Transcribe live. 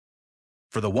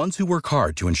For the ones who work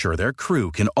hard to ensure their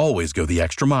crew can always go the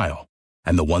extra mile,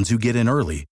 and the ones who get in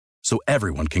early so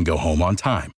everyone can go home on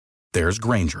time, there's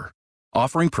Grainger,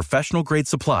 offering professional-grade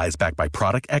supplies backed by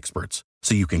product experts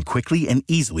so you can quickly and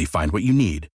easily find what you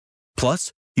need.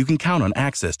 Plus, you can count on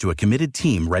access to a committed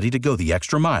team ready to go the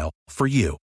extra mile for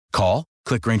you. Call,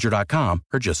 click Grainger.com,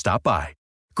 or just stop by.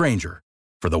 Grainger,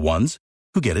 for the ones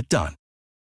who get it done.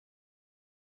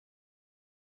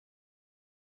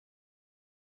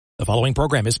 The following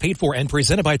program is paid for and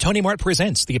presented by Tony Mart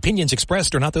Presents. The opinions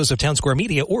expressed are not those of Town Square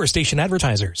Media or station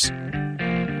advertisers.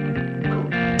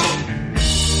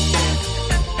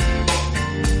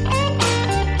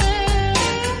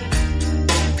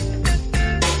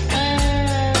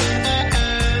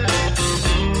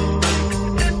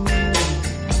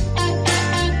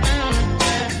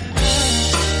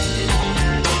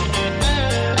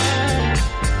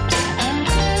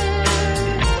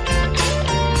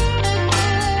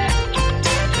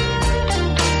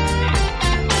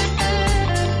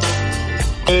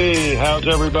 Hey, how's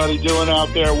everybody doing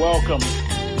out there? Welcome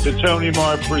to Tony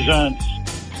Mart Presents.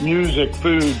 Music,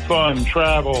 food, fun,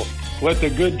 travel. Let the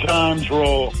good times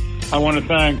roll. I want to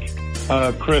thank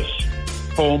Chris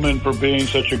Coleman for being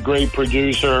such a great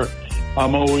producer.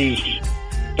 I'm always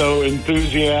so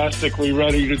enthusiastically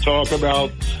ready to talk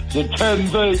about the 10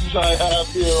 things I have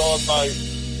here on my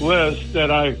list,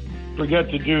 and I forget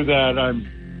to do that. I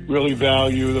really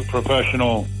value the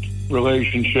professional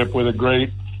relationship with a great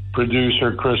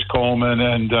producer, Chris Coleman,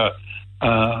 and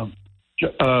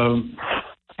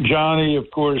Johnny,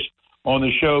 of course, on the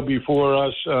show before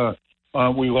us.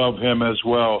 We love him as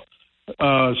well.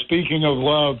 Speaking of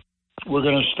love, we're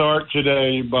going to start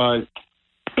today by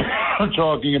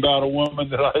talking about a woman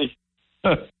that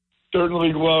I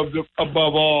certainly loved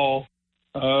above all,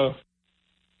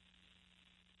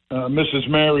 Mrs.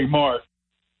 Mary Mart.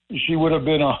 She would have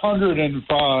been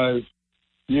 105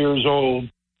 years old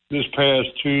this past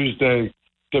Tuesday,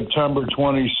 September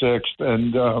 26th,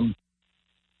 and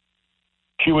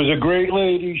she was a great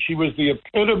lady. She was the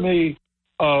epitome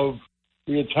of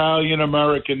the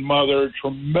Italian-American mother,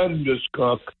 tremendous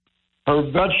cook. Her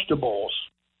vegetables,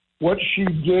 what she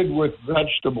did with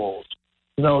vegetables,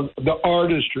 you know, the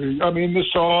artistry. I mean, the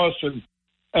sauce and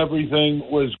everything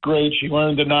was great. She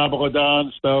learned the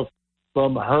Napolitan stuff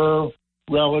from her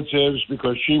relatives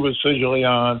because she was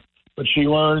Sicilian. But she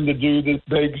learned to do the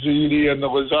baked ziti and the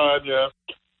lasagna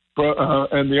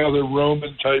and the other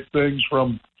Roman-type things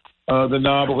from the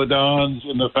Napolitans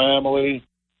in the family.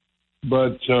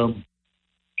 But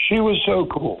she was so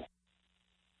cool.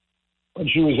 When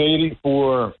she was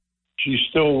 84, she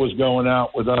still was going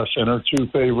out with us, and her two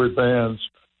favorite bands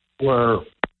were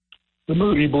the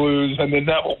Moody Blues and the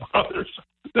Neville Brothers.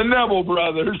 The Neville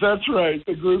Brothers, that's right,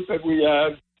 the group that we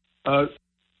had.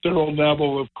 Cyril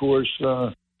Neville, of course,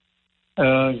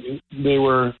 they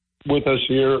were with us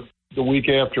here the week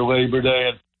after Labor Day,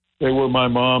 and they were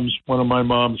one of my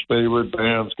mom's favorite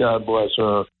bands. God bless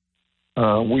her.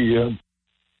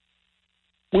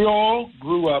 We all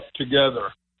grew up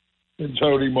together in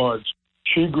Tony Mart's.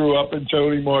 She grew up in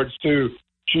Tony Mart's too.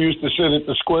 She used to sit at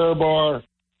the Square Bar,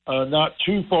 not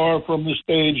too far from the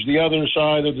stage, the other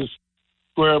side of the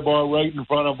Square Bar, right in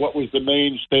front of what was the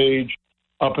main stage,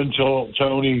 up until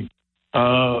Tony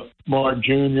Mart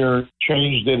Jr.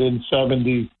 changed it in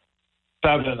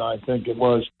 77, I think it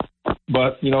was.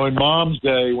 But, you know, in Mom's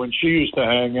day, when she used to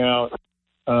hang out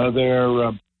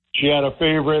there, she had a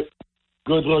favorite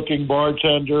good-looking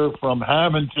bartender from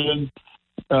Hamilton,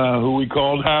 who we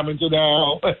called Hamilton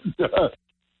Al. And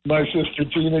my sister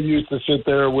Tina used to sit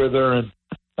there with her. And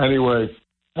anyway,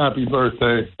 happy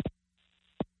birthday.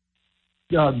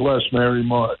 God bless Mary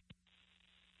Mart.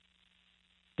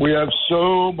 We have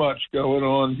so much going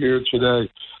on here today.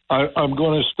 I'm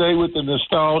going to stay with the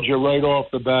nostalgia right off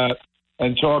the bat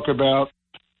and talk about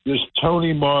this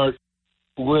Tony Mart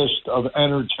list of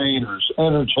entertainers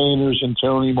in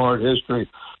Tony Mart history.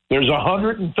 There's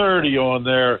 130 on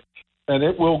there, and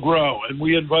it will grow. And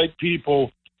we invite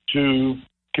people to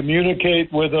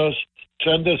communicate with us,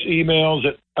 send us emails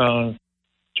at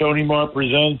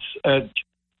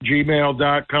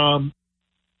TonyMartPresents@gmail.com.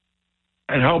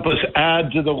 and help us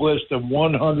add to the list of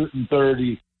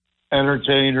 130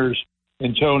 entertainers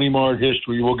in Tony Mart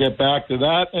history. We'll get back to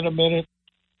that in a minute.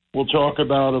 We'll talk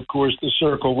about, of course, the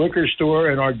Circle Liquor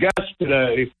Store. And our guests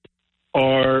today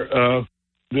are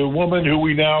the woman who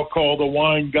we now call the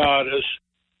wine goddess,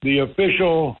 the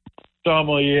official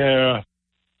sommelier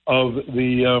of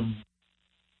the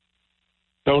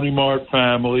Tony Mart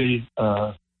family,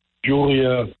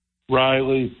 Julia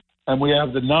Riley. And we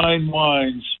have the 9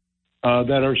 wines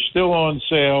that are still on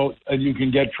sale, and you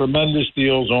can get tremendous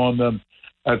deals on them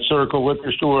at Circle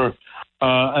Liquor Store.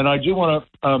 And I do want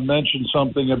to mention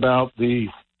something about the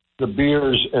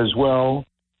beers as well.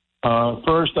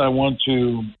 First, I want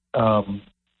to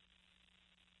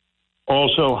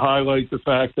also highlight the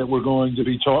fact that we're going to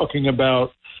be talking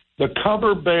about the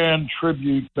cover band,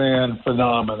 tribute band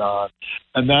phenomenon.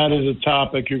 And that is a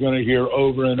topic you're going to hear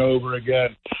over and over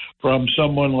again from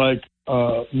someone like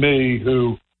me,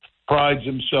 who prides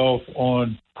himself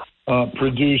on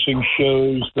producing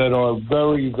shows that are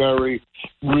very, very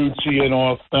rootsy and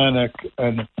authentic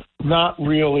and not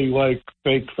really like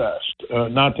Fake Fest.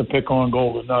 Not to pick on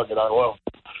Golden Nugget. I love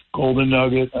Golden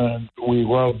Nugget, and we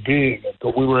love being it.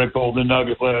 But we were at Golden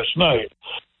Nugget last night,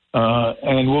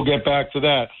 and we'll get back to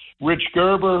that. Rich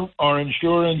Gerber, our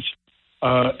insurance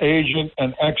agent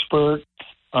and expert,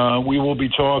 we will be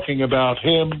talking about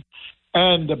him.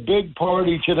 And the big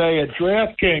party today at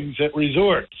DraftKings at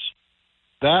Resorts.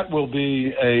 That will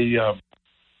be a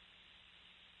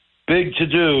big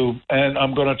to-do, and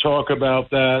I'm going to talk about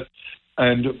that.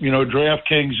 And, you know,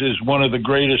 DraftKings is one of the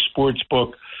greatest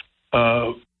sportsbook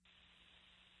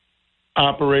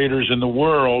operators in the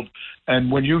world.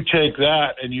 And when you take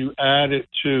that and you add it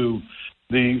to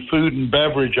the food and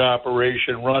beverage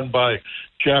operation run by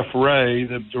Jeff Ray,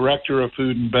 the director of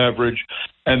food and beverage,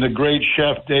 and the great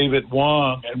chef David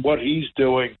Wong, and what he's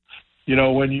doing, you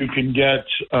know, when you can get,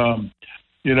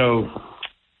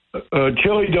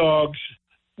 chili dogs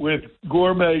with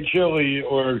gourmet chili,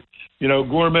 or, you know,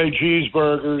 gourmet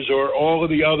cheeseburgers, or all of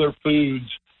the other foods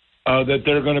that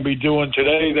they're going to be doing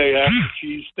today. They have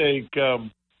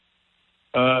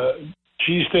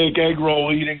cheesesteak egg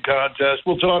roll eating contest.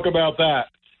 We'll talk about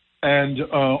that. And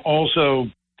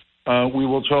also we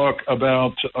will talk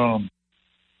about a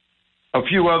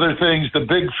few other things. The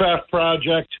Big Fat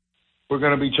Project. We're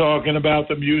going to be talking about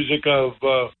the music of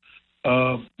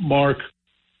Mark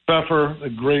Pfeffer, the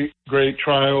great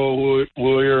trial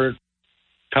lawyer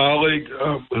colleague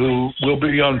who will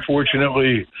be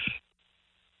unfortunately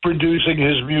producing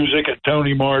his music at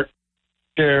Tony Mart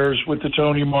Cares with the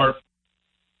Tony Mart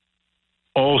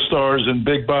All-Stars, and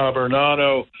Big Bob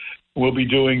Hernano will be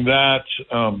doing that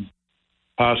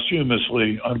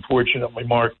posthumously. Unfortunately,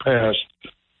 Mark passed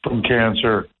from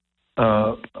cancer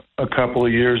a couple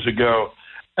of years ago.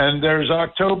 And there's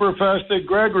Oktoberfest at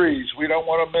Gregory's. We don't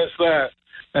want to miss that,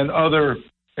 and other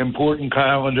important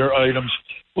calendar items.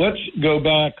 Let's go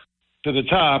back to the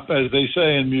top, as they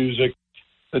say in music,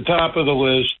 the top of the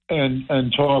list,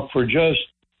 and talk for just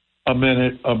a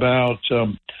minute about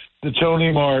the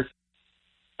Tony Mart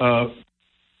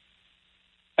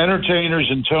entertainers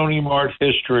and Tony Mart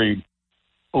history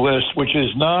list, which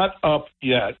is not up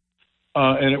yet,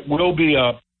 and it will be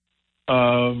up.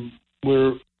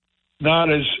 We're not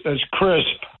as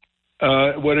crisp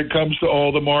when it comes to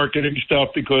all the marketing stuff,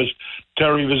 because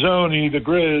Terry Vizzoni, the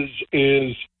Grizz,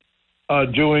 is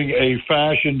doing a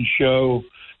fashion show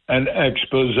and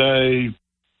expo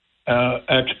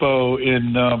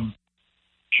in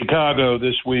Chicago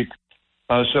this week.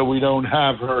 So we don't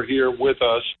have her here with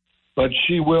us, but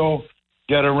she will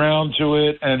get around to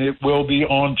it, and it will be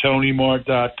on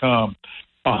TonyMart.com.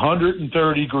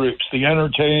 130 groups, the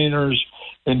entertainers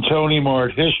in Tony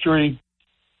Mart history,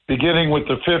 beginning with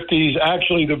the 50s.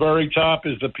 Actually, the very top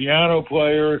is the piano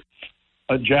player,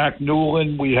 Jack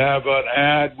Newland. We have an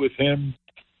ad with him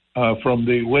from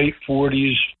the late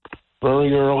 40s,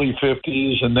 very early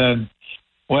 50s, and then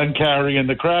Len Carey and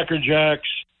the Cracker Jacks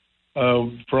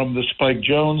from the Spike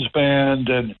Jones Band,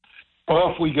 and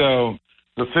off we go.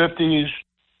 The 50s,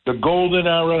 the golden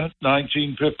era,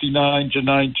 1959 to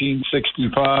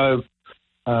 1965,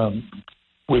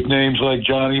 with names like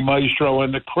Johnny Maestro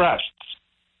and the Crests.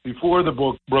 Before the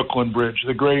Brooklyn Bridge,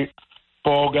 the great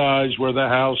Fall Guys were the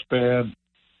house band,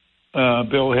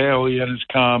 Bill Haley and his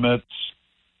Comets,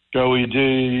 Joey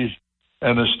D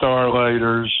and the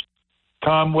Starlighters,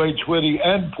 Conway Twitty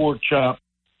and Porkchop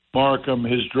Markham,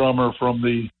 his drummer from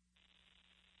the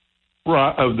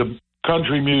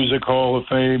Country Music Hall of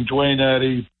Fame, Duane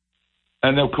Eddy.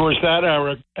 And, of course, that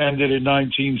era ended in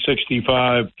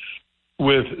 1965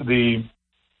 with the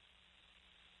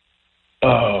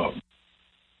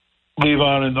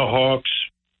Levon and the Hawks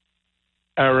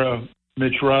era,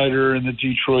 Mitch Ryder and the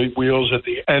Detroit Wheels at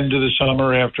the end of the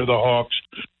summer after the Hawks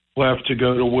left to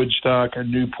go to Woodstock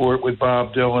and Newport with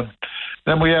Bob Dylan.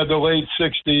 Then we had the late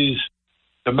 60s,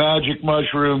 the Magic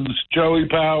Mushrooms, Joey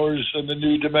Powers and the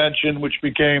New Dimension, which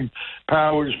became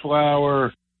Powers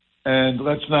Flower. And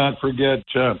let's not forget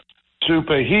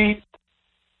Super Heat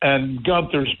and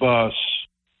Gunther's Bus,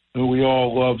 who we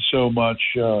all love so much,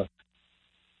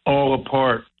 all a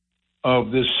part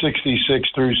of this 66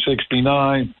 through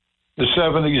 69. The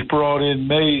 70s brought in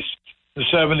Mace the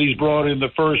 70s brought in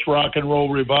the first rock and roll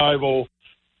revival.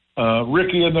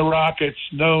 Ricky and the Rockets,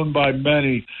 known by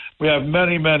many. We have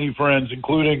many, many friends,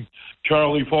 including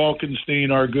Charlie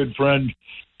Falkenstein, our good friend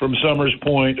from Summers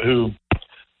Point, who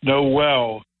know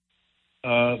well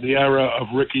the era of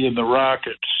Ricky and the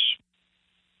Rockets.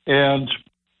 And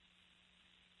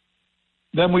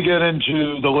then we get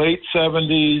into the late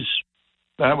 70s.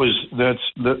 That's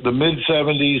the mid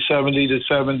 70s, 70 to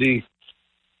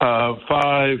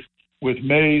 75, with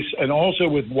Mace, and also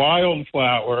with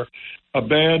Wildflower, a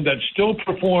band that still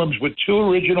performs with two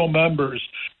original members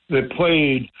that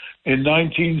played in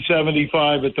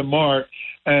 1975 at the Mart.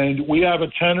 And we have a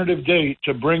tentative date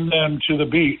to bring them to the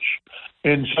beach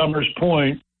in Summers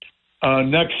Point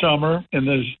next summer in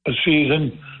the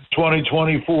season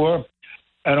 2024.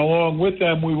 And along with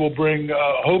them, we will bring,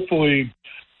 hopefully,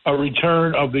 a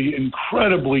return of the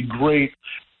incredibly great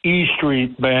E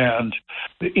Street band,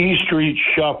 the E Street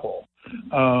Shuffle.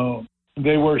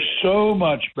 They were so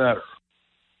much better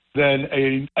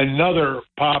than another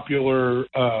popular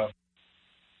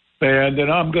band,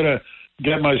 and I'm going to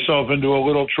get myself into a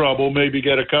little trouble, maybe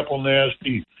get a couple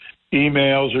nasty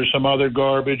emails or some other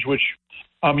garbage, which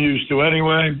I'm used to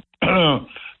anyway.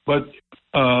 But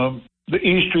the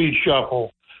E Street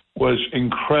Shuffle was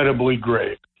incredibly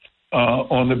great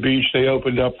on the beach. They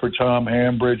opened up for Tom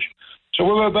Hambridge. So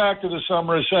we'll go back to the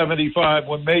summer of 75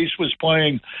 when Mace was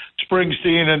playing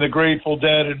Springsteen and the Grateful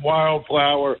Dead, and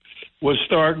Wildflower was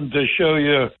starting to show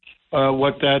you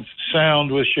what that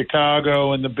sound was,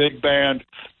 Chicago and the big band,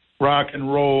 rock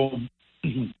and roll.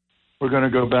 We're going to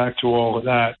go back to all of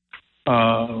that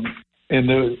in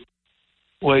the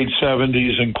late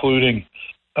 70s, including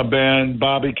a band,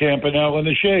 Bobby Campanella and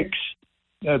the Shakes,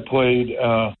 that played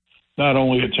not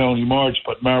only at Tony Mart's,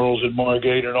 but Merrill's and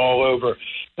Margate and all over.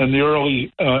 And the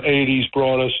early 80s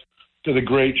brought us to the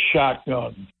great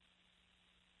Shotgun,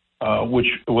 which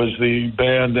was the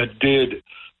band that did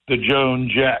the Joan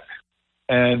Jett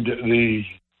and the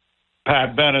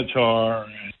Pat Benatar,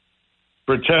 and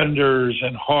Pretenders,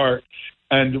 and Heart.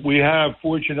 And we have,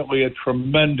 fortunately, a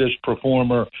tremendous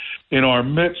performer in our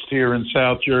midst here in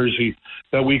South Jersey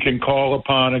that we can call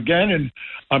upon again. And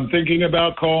I'm thinking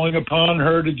about calling upon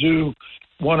her to do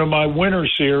one of my winter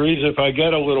series, if I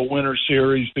get a little winter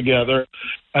series together,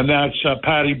 and that's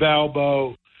Patty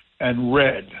Balbo and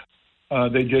Red.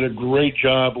 They did a great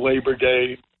job Labor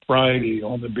Day Friday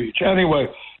on the beach. Anyway,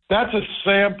 that's a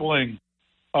sampling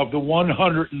of the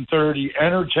 130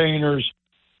 entertainers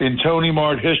in Tony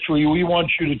Mart history. We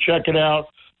want you to check it out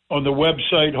on the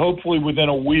website, hopefully within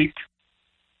a week.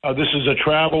 This is a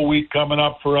travel week coming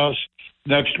up for us.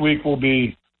 Next week we'll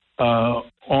be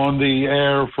on the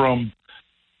air from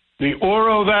the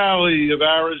Oro Valley of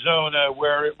Arizona,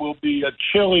 where it will be a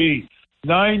chilly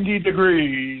 90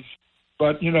 degrees.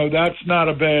 But, you know, that's not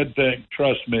a bad thing,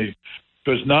 trust me,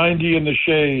 because 90 in the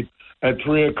shade at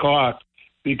 3 o'clock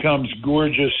becomes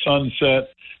gorgeous sunset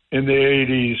in the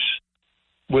 80s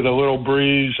with a little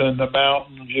breeze and the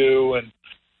mountain view and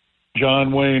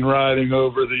John Wayne riding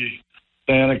over the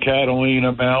Santa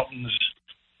Catalina Mountains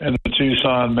and the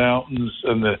Tucson Mountains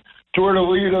and the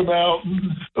Tortolita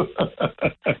Mountains.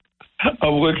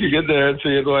 I'm looking at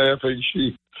Nancy and laughing.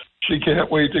 She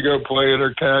can't wait to go play in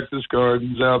her cactus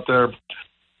gardens out there.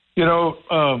 You know,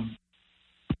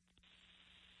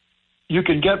 you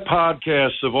can get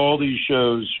podcasts of all these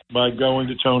shows by going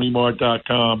to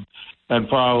TonyMart.com and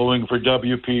following for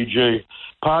WPG.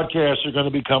 Podcasts are going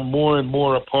to become more and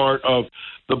more a part of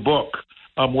the book.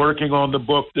 I'm working on the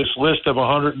book. This list of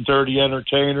 130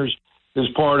 entertainers is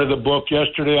part of the book.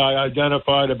 Yesterday, I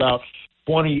identified about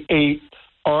 28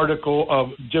 article of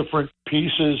different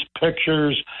pieces,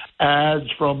 pictures, ads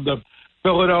from the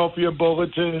Philadelphia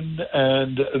Bulletin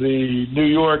and the New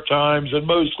York Times, and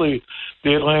mostly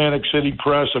the Atlantic City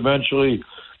Press. Eventually,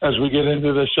 as we get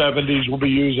into the 70s, we'll be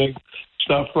using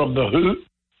stuff from The Hoot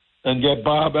and get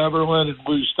Bob Everland and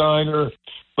Lou Steiner.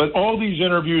 But all these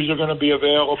interviews are going to be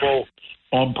available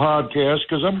on podcasts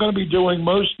because I'm going to be doing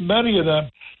many of them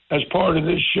as part of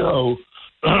this show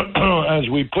as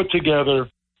we put together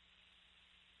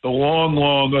the long,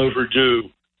 long overdue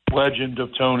Legend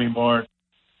of Tony Mart,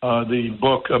 the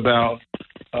book about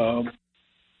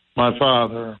my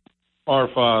father, our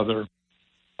father,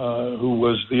 who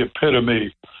was the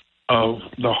epitome of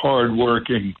the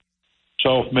hardworking,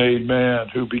 self-made man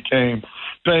who became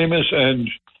famous and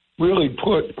really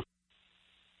put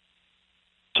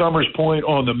Summers Point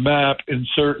on the map in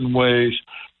certain ways.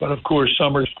 But, of course,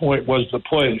 Summers Point was the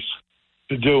place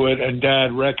to do it, and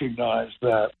Dad recognized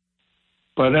that.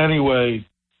 But anyway,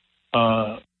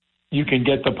 you can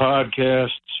get the podcasts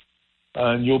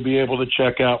and you'll be able to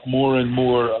check out more and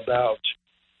more about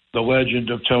the legend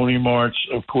of Tony Mart's.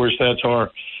 Of course, that's our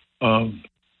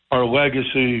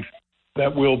legacy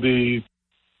that we'll be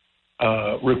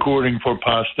recording for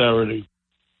posterity.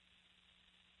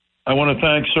 I want to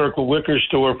thank Circle Liquor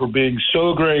Store for being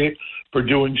so great, for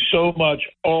doing so much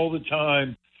all the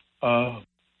time.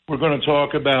 We're going to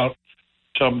talk about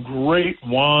some great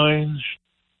wines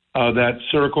that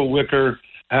Circle Liquor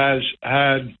has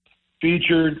had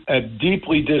featured at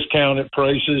deeply discounted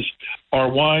prices. Our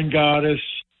wine goddess,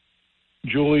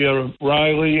 Julia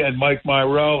Riley, and Mike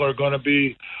Myrell are going to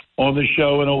be on the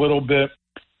show in a little bit.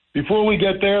 Before we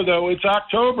get there, though, it's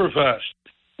Oktoberfest.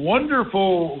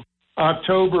 Wonderful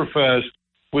Oktoberfest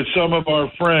with some of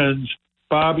our friends,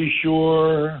 Bobby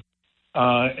Shore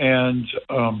and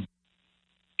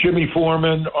Jimmy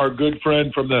Foreman, our good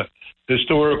friend from the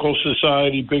Historical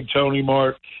Society, big Tony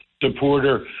Mart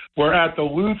supporter. We're at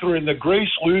the Grace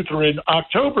Lutheran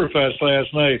Oktoberfest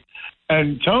last night,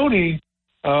 and Tony,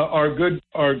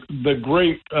 the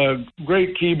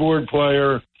great keyboard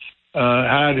player,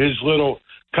 had his little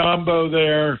combo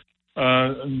there,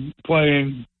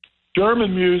 playing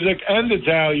German music and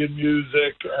Italian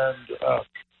music, and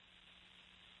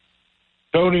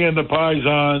Tony and the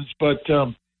Pisons, but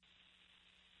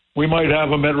we might have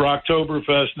him at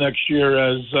Rocktoberfest next year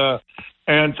as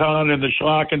Anton and the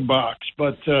Schlackenbachs,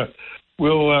 but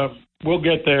we'll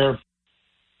get there.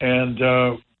 And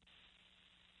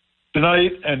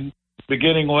tonight and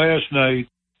beginning last night,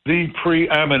 the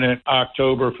preeminent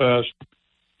Oktoberfest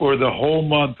for the whole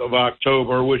month of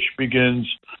October, which begins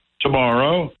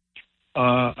tomorrow.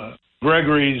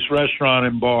 Gregory's Restaurant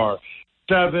and Bar.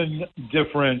 7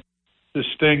 different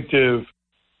distinctive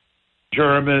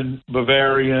German,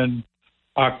 Bavarian,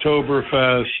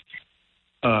 Oktoberfest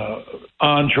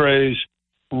entrees,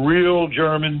 real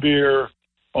German beer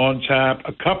on tap,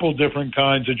 a couple different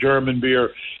kinds of German beer,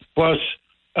 plus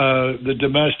the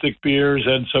domestic beers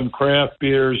and some craft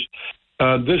beers.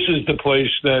 This is the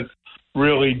place that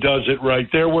really does it right.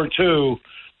 There were 2,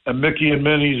 and Mickey and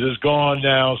Minnie's is gone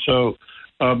now, so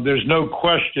there's no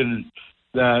question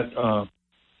that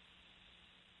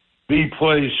the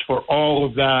place for all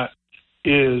of that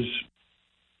is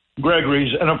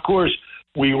Gregory's. And, of course,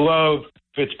 we love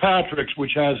Fitzpatrick's,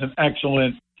 which has an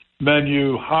excellent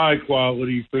menu,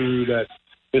 high-quality food at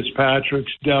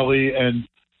Fitzpatrick's Deli and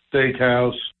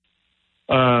Steakhouse.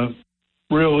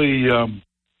 Really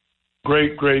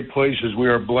great places we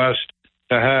are blessed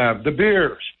to have. The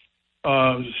beers.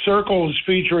 Circle is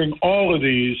featuring all of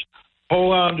these.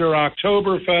 Polander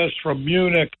Oktoberfest from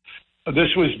Munich.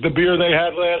 This was the beer they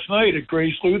had last night at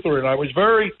Grace Lutheran. I was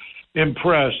very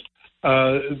impressed.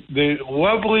 The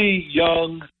lovely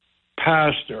young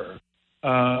pastor,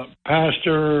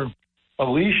 Pastor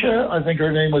Alicia, I think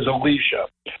her name was Alicia.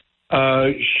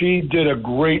 She did a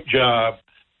great job,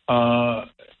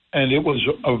 and it was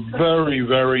a very,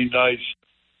 very nice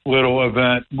little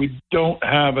event. We don't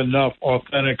have enough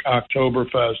authentic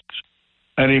Oktoberfests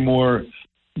anymore.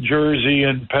 Jersey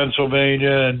and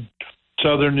Pennsylvania and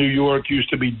Southern New York used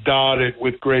to be dotted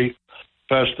with great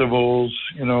festivals.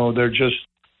 You know, they're just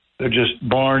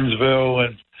Barnesville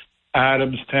and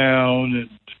Adamstown,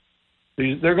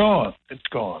 and they're gone. It's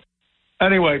gone.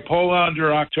 Anyway,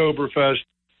 Polander Oktoberfest,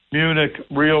 Munich,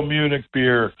 real Munich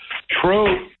beer.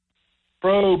 Probe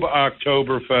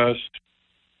Oktoberfest,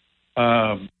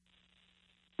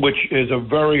 which is a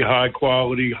very high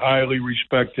quality, highly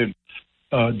respected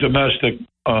domestic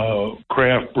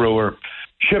craft brewer.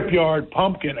 Shipyard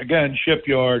Pumpkin, again,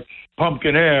 Shipyard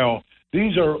Pumpkin Ale.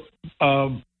 These are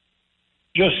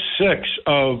just 6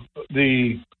 of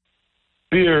the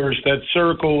beers that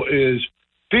Circle is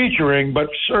featuring, but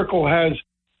Circle has,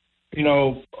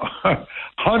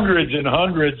 hundreds and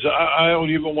hundreds. I don't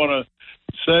even want to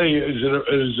say,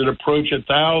 is it approach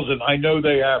 1,000? I know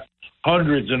they have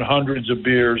hundreds and hundreds of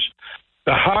beers.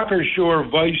 The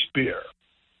Hockershore Weiss beer.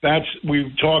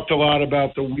 We've talked a lot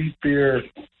about the wheat beer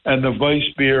and the Weiss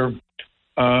beer.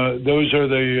 Those are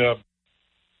the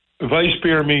Weiss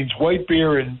beer means white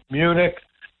beer in Munich.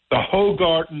 The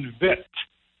Hogarten Wit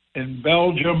in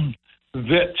Belgium.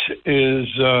 Wit is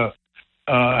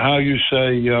how you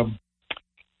say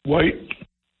white.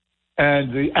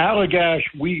 And the Allagash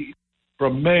Wheat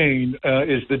from Maine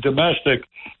is the domestic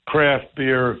craft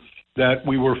beer that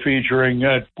we were featuring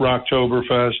at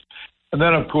Rocktoberfest. And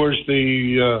then, of course,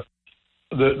 the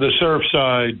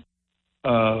Surfside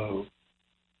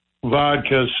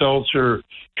vodka, seltzer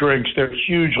drinks. They're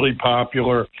hugely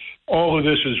popular. All of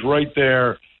this is right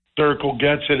there. Circle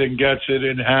gets it and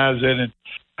has it, and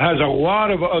has a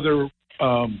lot of other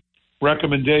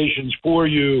recommendations for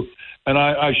you. And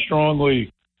I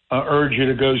strongly urge you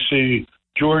to go see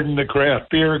Jordan the Craft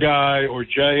Beer Guy or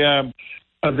JM.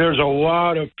 There's a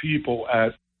lot of people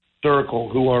at Circle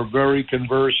who are very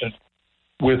conversant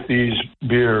with these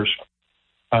beers.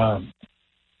 I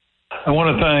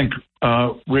want to thank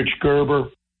Rich Gerber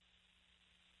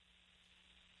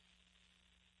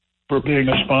for being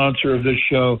a sponsor of this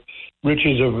show. Rich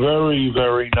is a very,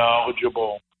 very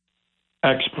knowledgeable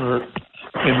expert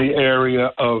in the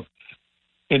area of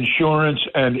insurance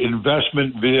and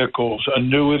investment vehicles,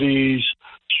 annuities,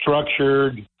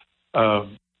 structured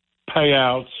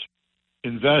payouts.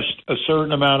 Invest a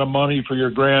certain amount of money for your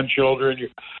grandchildren,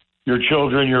 your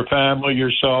children, your family,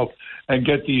 yourself, and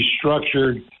get these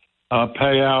structured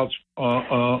payouts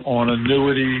on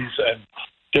annuities and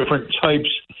different types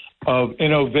of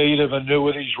innovative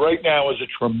annuities. Right now is a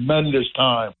tremendous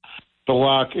time to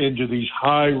lock into these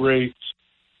high rates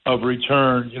of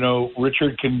return. You know,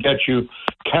 Richard can get you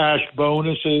cash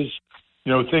bonuses,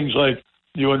 you know, things like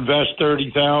you invest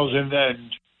 $30,000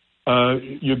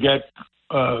 and you get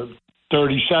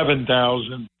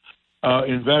 $37,000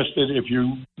 invested if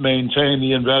you maintain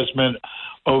the investment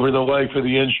over the life of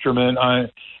the instrument. I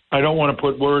don't want to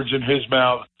put words in his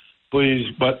mouth, please,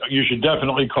 but you should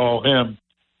definitely call him.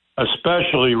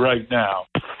 Especially right now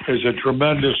is a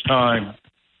tremendous time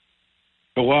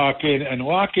to lock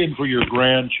in for your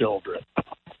grandchildren.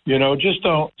 You know, just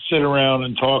don't sit around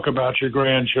and talk about your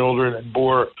grandchildren and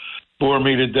bore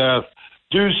me to death.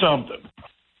 Do something.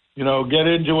 You know, get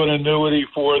into an annuity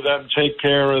for them. Take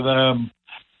care of them.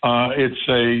 It's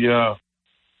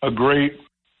a great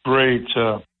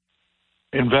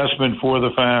investment for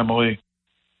the family.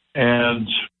 And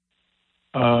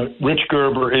Rich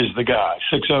Gerber is the guy,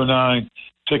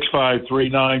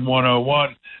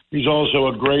 609-653-9101. He's also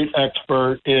a great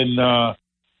expert in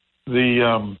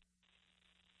the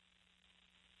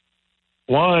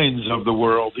wines of the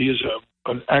world. He is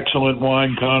an excellent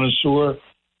wine connoisseur,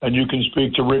 and you can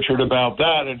speak to Richard about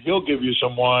that, and he'll give you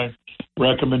some wine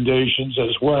recommendations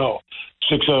as well.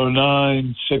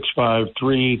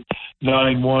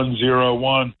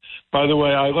 609-653-9101. By the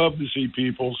way, I love to see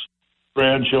people's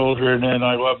grandchildren, and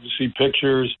I love to see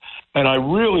pictures, and I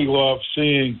really love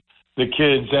seeing the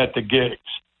kids at the gigs.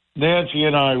 Nancy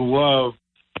and I love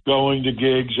going to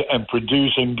gigs and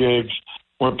producing gigs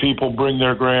where people bring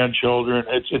their grandchildren.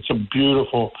 It's a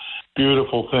beautiful,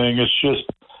 beautiful thing. It's just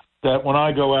that when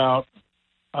I go out,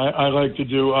 I like to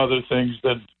do other things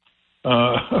than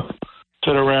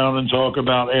sit around and talk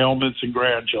about ailments and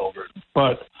grandchildren.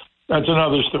 But that's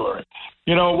another story.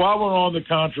 You know, while we're on the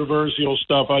controversial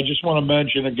stuff, I just want to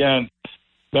mention again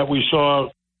that we saw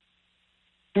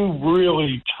two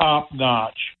really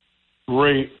top-notch,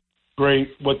 great,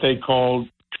 what they called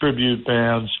tribute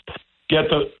bands get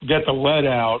the lead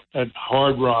out at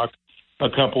Hard Rock a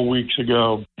couple weeks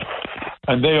ago,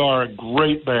 and they are a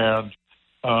great band.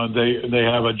 They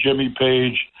have a Jimmy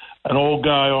Page, an old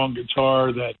guy on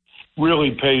guitar that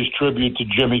really pays tribute to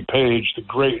Jimmy Page, the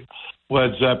great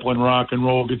Led Zeppelin rock and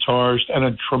roll guitarist, and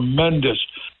a tremendous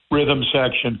rhythm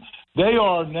section. They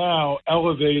are now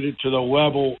elevated to the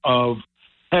level of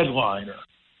headliner.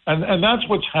 And that's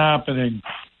what's happening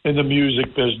in the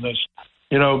music business.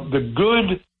 You know, the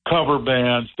good cover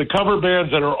bands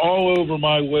that are all over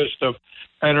my list of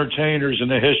entertainers in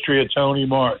the history of Tony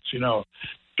Mart's, you know,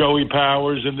 Joey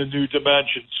Powers in the New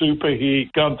Dimension,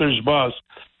 Superheat, Gunther's Bus,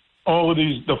 all of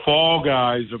these, the Fall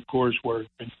Guys, of course, were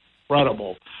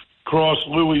incredible. Cross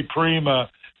Louis Prima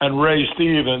and Ray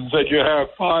Stevens, that you have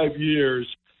 5 years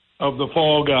of the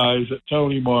Fall Guys at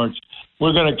Tony Mart's.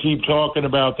 We're going to keep talking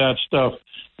about that stuff.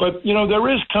 But, you know, there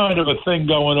is kind of a thing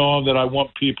going on that I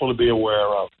want people to be aware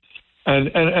of.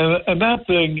 And that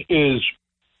thing is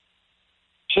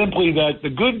simply that the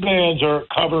good bands are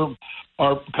cover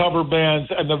bands,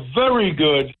 and the very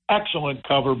good, excellent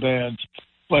cover bands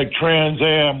like Trans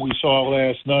Am we saw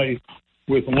last night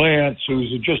with Lance,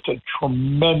 who's just a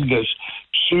tremendous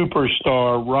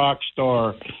superstar, rock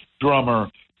star drummer,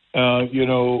 you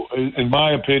know, in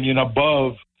my opinion,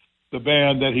 above the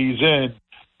band that he's in.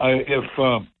 If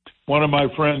one of my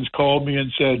friends called me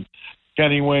and said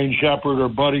Kenny Wayne Shepherd or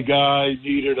Buddy Guy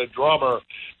needed a drummer,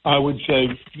 I would say,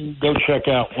 go check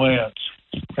out Lance.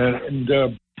 And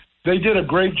they did a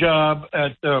great job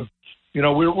at, you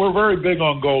know, we're very big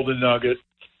on Golden Nugget.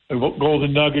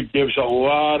 Golden Nugget gives a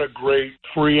lot of great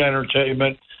free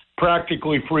entertainment,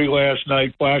 practically free last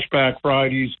night, Flashback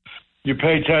Fridays. You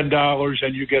pay $10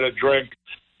 and you get a drink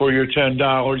for your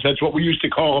 $10. That's what we used to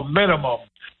call a minimum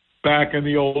back in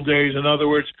the old days. In other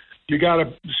words, you got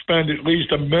to spend at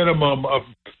least a minimum of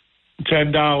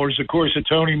 $10. Of course, at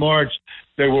Tony Mart's,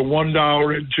 they were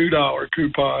 $1 and $2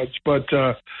 coupons. But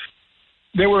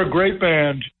they were a great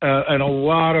band and a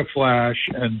lot of flash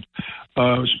and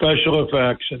special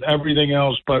effects and everything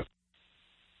else. But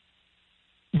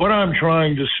what I'm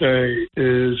trying to say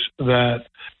is that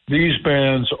these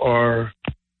bands are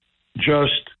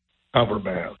just cover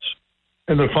bands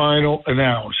in the final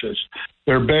analysis.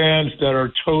 They're bands that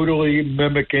are totally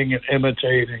mimicking and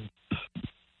imitating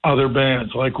other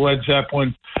bands like Led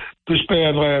Zeppelin. This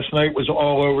band last night was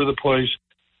all over the place,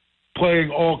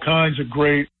 playing all kinds of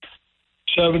great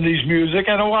 70s music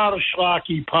and a lot of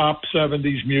schlocky pop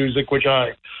 70s music, which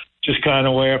I just kind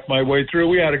of laughed my way through.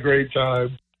 We had a great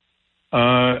time.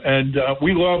 And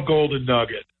we love Golden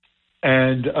Nugget.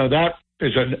 And that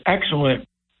is an excellent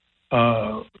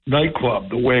nightclub,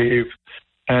 The Wave.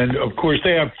 And, of course,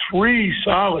 they have 3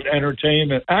 solid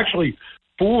entertainment, actually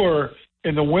 4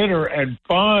 in the winter and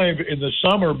 5 in the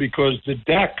summer because the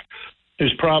Deck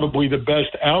is probably the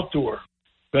best outdoor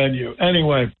venue.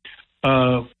 Anyway,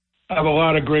 I have a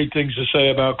lot of great things to say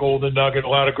about Golden Nugget, a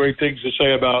lot of great things to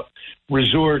say about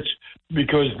resorts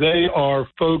because they are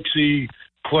folksy,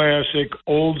 classic,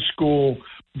 old school,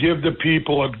 give the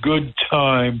people a good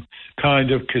time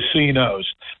kind of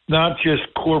casinos, not just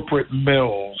corporate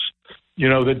mills, you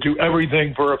know, that do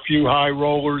everything for a few high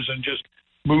rollers and just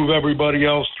move everybody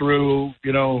else through.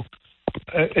 You know,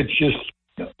 it's just,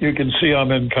 you can see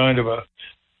I'm in kind of a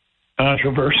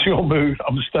controversial mood.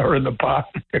 I'm stirring the pot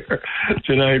here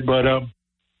today. But,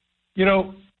 you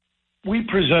know, we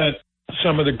present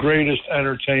some of the greatest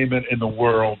entertainment in the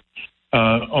world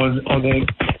on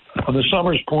the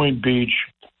Summers Point Beach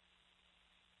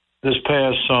this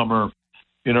past summer.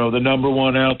 You know, the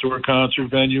 #1 outdoor concert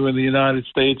venue in the United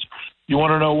States. You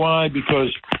want to know why?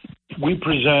 Because we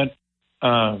present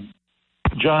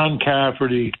John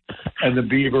Cafferty and the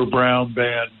Beaver Brown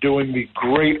Band doing the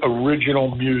great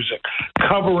original music,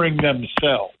 covering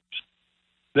themselves.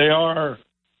 They are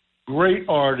great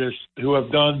artists who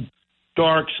have done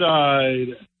Dark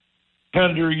Side,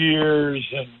 Tender Years,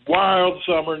 and Wild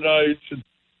Summer Nights, and,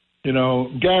 you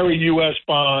know, Gary U.S.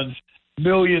 Bonds,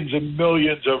 millions and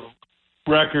millions of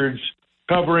records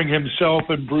covering himself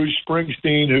and Bruce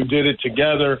Springsteen, who did it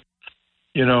together.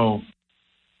 You know,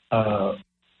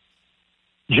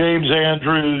 James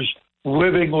Andrews,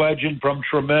 living legend from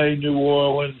Treme, New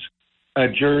Orleans,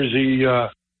 at Jersey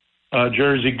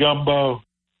Gumbo.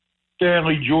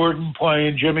 Stanley Jordan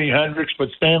playing Jimi Hendrix, but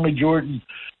Stanley Jordan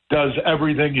does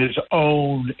everything his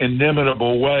own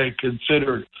inimitable way,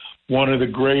 considered one of the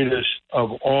greatest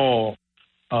of all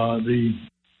the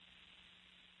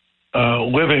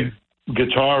living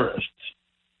guitarists.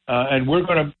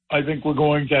 And I think we're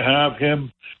going to have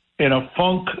him in a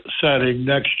funk setting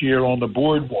next year on the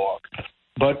boardwalk.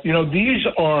 But, you know, these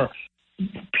are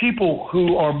people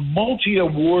who are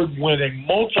multi-award winning,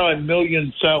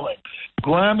 multi-million selling,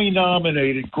 Grammy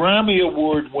nominated, Grammy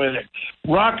award winning,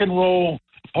 Rock and Roll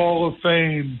Hall of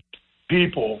Fame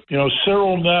people. You know,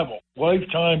 Cyril Neville,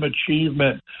 Lifetime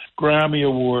Achievement Grammy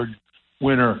Award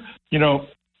winner. You know,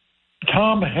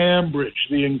 Tom Hambridge,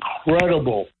 the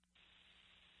incredible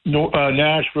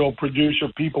Nashville producer.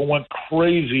 People went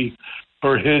crazy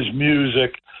for his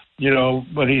music, you know,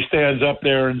 when he stands up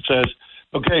there and says,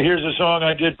 okay, here's a song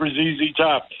I did for ZZ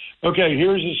Top. Okay,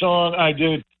 here's a song I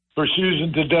did for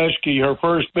Susan Tedeschi, her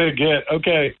first big hit.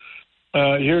 Okay,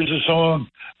 here's a song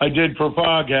I did for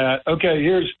Foghat. Okay,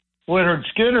 here's Leonard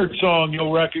Skinner's song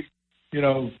you'll recognize. You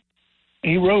know,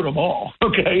 he wrote them all.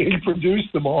 Okay, he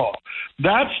produced them all.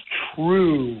 That's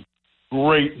true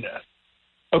greatness.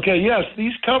 Okay, yes,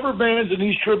 these cover bands and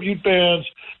these tribute bands,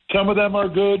 some of them are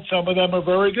good, some of them are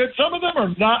very good, some of them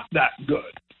are not that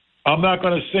good. I'm not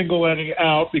going to single any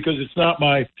out because it's not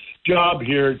my job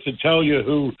here to tell you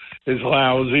who is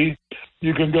lousy.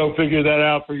 You can go figure that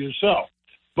out for yourself.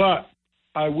 But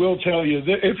I will tell you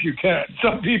that if you can.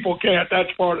 Some people can't. That's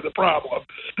part of the problem.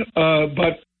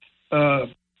 But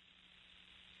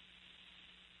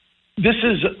this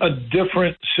is a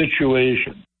different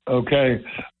situation, okay?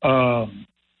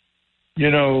 You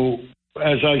know,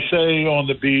 as I say on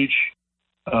the beach,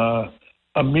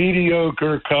 a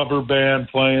mediocre cover band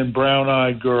playing Brown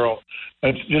Eyed Girl,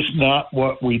 that's just not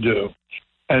what we do.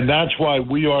 And that's why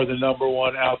we are the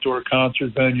 #1 outdoor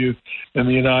concert venue in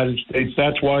the United States.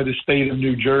 That's why the state of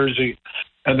New Jersey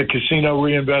and the Casino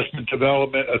Reinvestment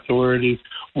Development Authority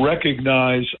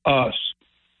recognize us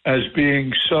as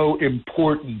being so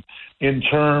important in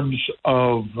terms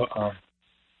of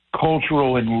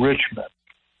cultural enrichment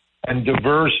and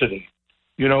diversity.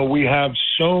 You know, we have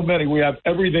so many. We have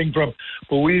everything from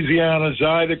Louisiana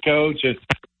Zydeco to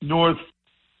North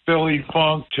Philly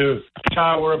funk to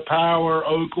Tower of Power,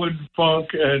 Oakland funk,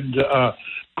 and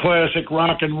classic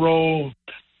rock and roll,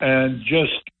 and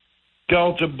just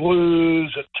Delta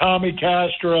Blues, Tommy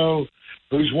Castro,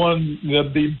 who's won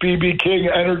the B.B. King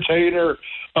Entertainer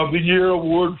of the Year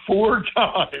award 4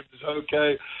 times,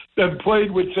 okay, and played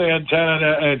with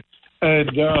Santana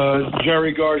and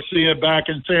Jerry Garcia back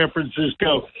in San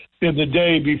Francisco in the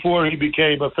day before he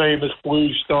became a famous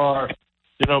blues star.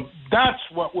 You know, that's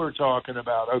what we're talking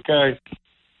about, okay?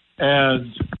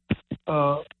 And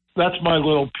that's my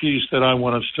little piece that I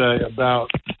want to say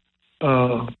about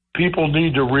people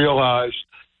need to realize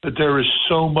that there is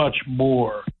so much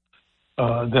more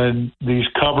than these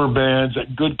cover bands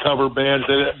and good cover bands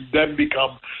that then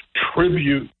become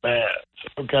tribute bands,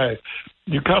 okay?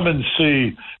 You come and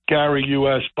see Gary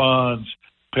U.S. Bonds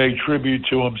pay tribute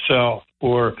to himself,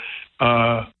 or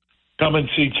come and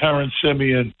see Terrence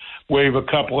Simeon wave a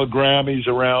couple of Grammys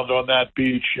around on that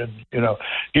beach and, you know,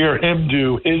 hear him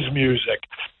do his music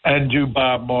and do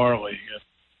Bob Marley.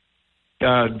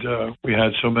 God, we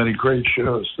had so many great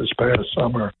shows this past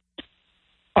summer.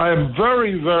 I am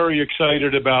very, very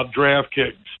excited about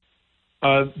DraftKings.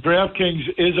 DraftKings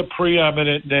is a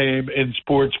preeminent name in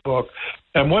sportsbook.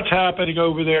 And what's happening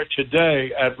over there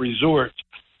today at resorts,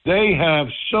 they have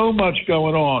so much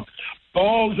going on.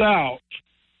 Balls Out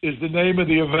is the name of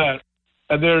the event,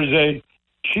 and there's a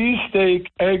cheesesteak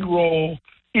egg roll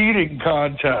eating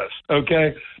contest,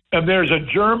 okay? And there's a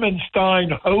German Stein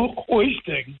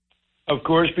hoisting, of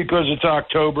course, because it's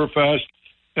Oktoberfest,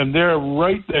 and they're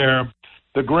right there.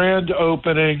 The grand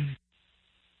opening,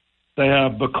 they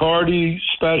have Bacardi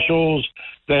specials.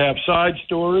 They have Side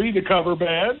Story, the cover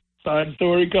band. Side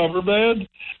Story cover band.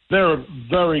 They're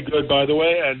very good, by the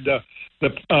way. And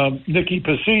Nicky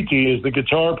Pasiti is the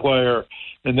guitar player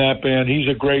in that band. He's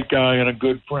a great guy and a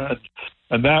good friend.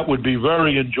 And that would be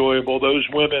very enjoyable. Those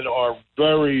women are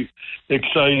very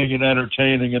exciting and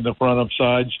entertaining in the front of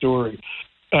Side Story.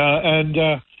 And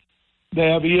they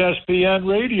have ESPN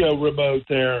radio remote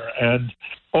there and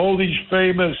all these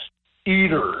famous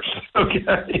eaters.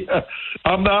 Okay.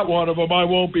 I'm not one of them. I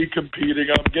won't be competing.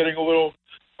 I'm getting a little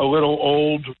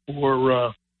old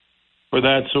for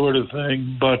that sort of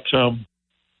thing. But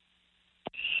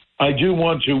I do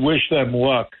want to wish them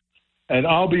luck. And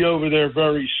I'll be over there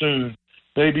very soon,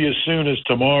 maybe as soon as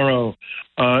tomorrow,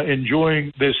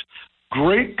 enjoying this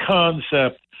great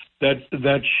concept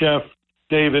that Chef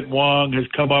David Wong has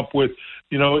come up with.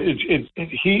 You know,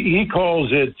 he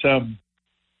calls it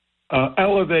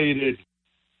elevated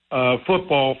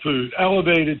football food,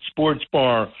 elevated sports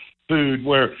bar food,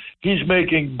 where he's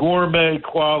making gourmet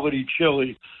quality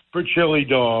chili for chili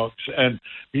dogs, and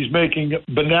he's making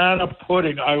banana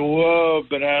pudding. I love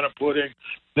banana pudding.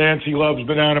 Nancy loves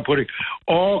banana pudding.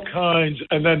 All kinds,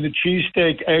 and then the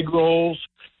cheesesteak egg rolls.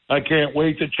 I can't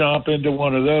wait to chomp into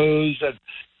one of those, and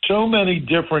so many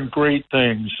different great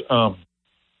things.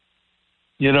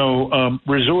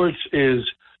 Resorts is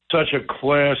such a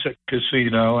classic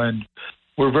casino, and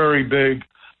we're very big.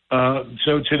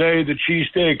 So today, the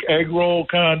cheesesteak egg roll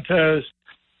contest,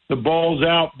 the Balls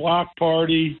Out block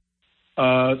party,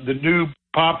 the new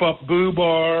pop-up boo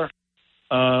bar,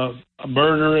 a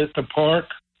Murder at the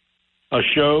Park, a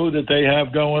show that they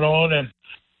have going on,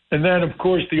 and then, of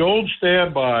course, the old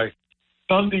standby,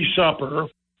 Sunday supper,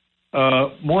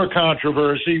 more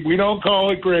controversy. We don't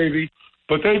call it gravy,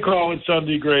 but they call it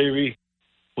Sunday gravy.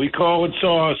 We call it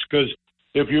sauce because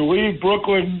if you leave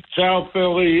Brooklyn, South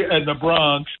Philly, and the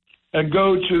Bronx and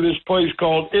go to this place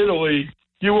called Italy,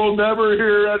 you will never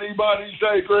hear anybody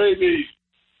say gravy.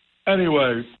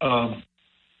 Anyway,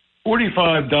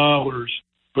 $45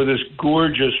 for this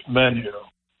gorgeous menu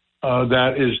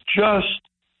that is just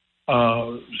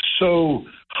so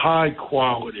high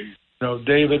quality. You know,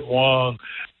 David Wong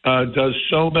does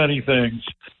so many things.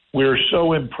 We're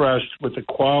so impressed with the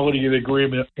quality of the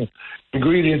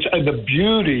ingredients and the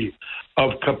beauty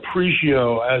of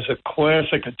Capriccio as a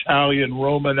classic Italian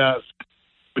Romanesque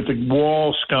with the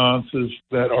wall sconces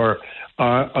that are,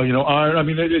 iron. I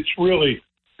mean, it's really,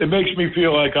 it makes me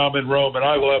feel like I'm in Rome, and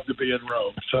I love to be in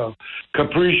Rome. So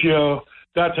Capriccio,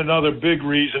 that's another big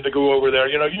reason to go over there.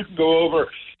 You know, you can go over,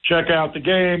 check out the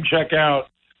game, check out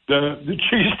the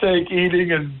cheesesteak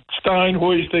eating and Stein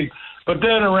hoisting, but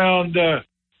then around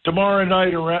tomorrow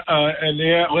night and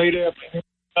the late afternoon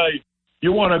night,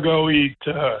 you want to go eat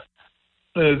the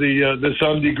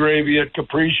Sunday gravy at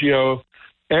Capriccio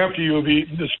after you've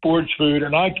eaten the sports food,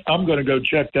 and I'm going to go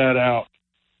check that out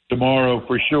tomorrow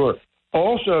for sure.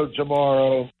 Also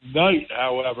tomorrow night,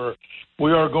 however,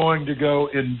 we are going to go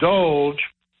indulge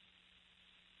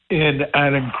in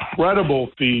an incredible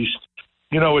feast.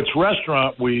 You know, it's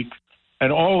restaurant week,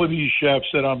 and all of these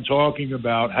chefs that I'm talking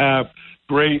about have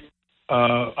great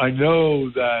I know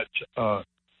that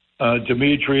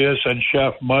Demetrius and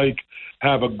Chef Mike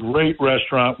have a great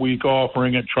restaurant week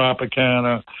offering at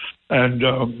Tropicana, and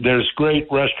there's great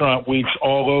restaurant weeks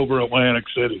all over Atlantic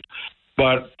City.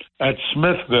 But at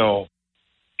Smithville,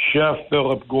 Chef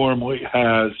Philip Gormley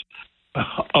has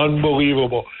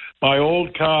unbelievable. My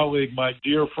old colleague, my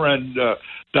dear friend,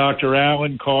 Dr.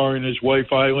 Alan Carr and his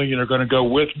wife Eileen are going to go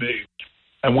with me,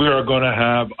 and we are going to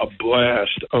have a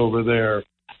blast over there.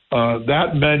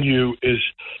 That menu is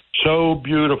so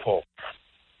beautiful.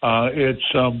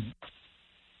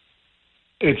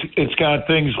 It's got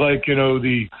things like, you know,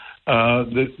 the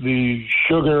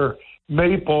sugar,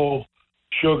 maple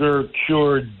sugar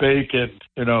cured bacon,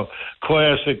 you know,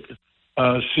 classic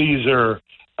Caesar,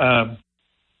 and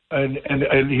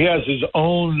he has his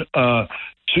own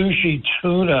sushi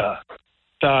tuna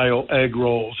style egg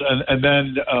rolls, and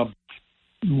then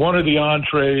one of the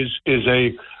entrees is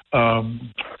a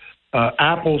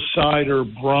apple cider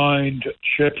brined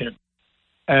chicken.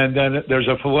 And then there's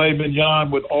a filet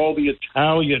mignon with all the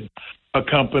Italian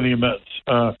accompaniments,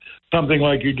 something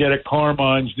like you get at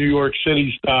Carmine's, New York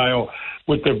City style,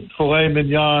 with the filet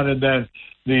mignon and then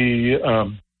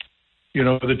the,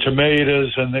 the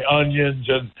tomatoes and the onions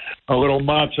and a little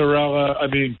mozzarella. I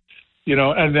mean, you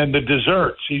know, and then the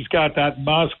desserts. He's got that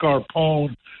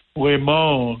mascarpone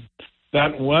limon.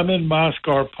 That lemon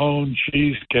mascarpone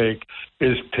cheesecake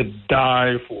is to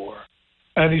die for.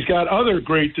 And he's got other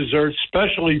great desserts,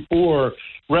 especially for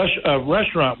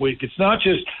restaurant week. It's not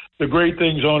just the great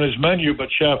things on his menu, but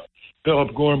Chef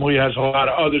Philip Gormley has a lot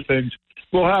of other things.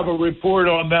 We'll have a report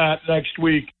on that next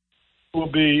week. We'll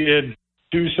be in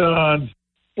Tucson,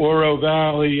 Oro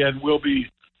Valley, and we'll be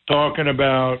talking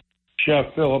about Chef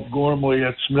Philip Gormley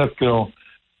at Smithville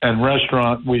and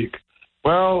Restaurant Week.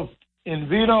 Well, in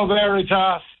vino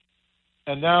veritas,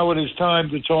 and now it is time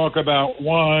to talk about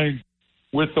wine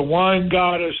with the wine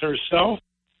goddess herself,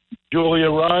 Julia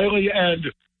Riley, and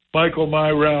Michael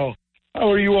Myrell.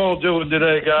 How are you all doing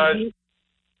today, guys?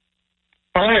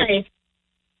 Hi.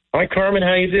 Hi, Carmen.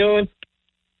 How you doing?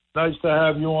 Nice to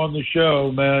have you on the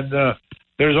show, man.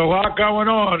 There's a lot going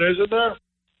on, isn't there?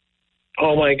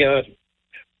 Oh, my God.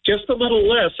 Just a little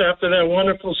less after that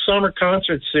wonderful summer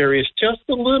concert series. Just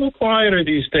a little quieter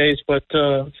these days, but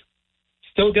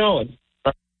still going.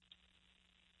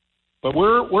 But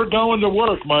we're going to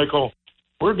work, Michael.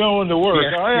 We're going to work.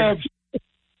 Yeah.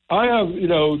 I have, you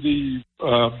know,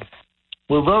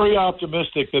 we're very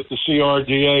optimistic that the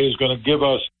CRDA is going to give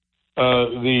us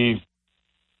the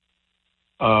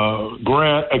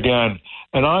grant again,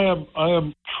 and I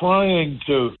am trying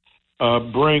to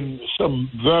bring some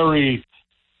very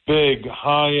big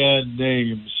high-end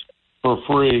names for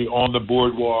free on the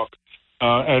boardwalk,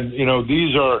 and you know,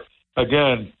 these are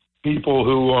again people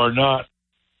who are not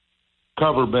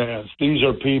cover bands. These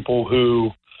are people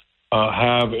who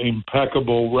have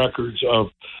impeccable records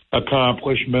of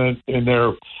accomplishment in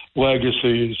their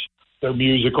legacies, their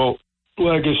musical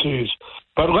legacies.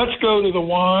 But let's go to the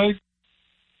wine.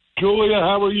 Julia,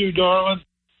 how are you, darling?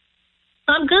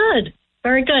 I'm good.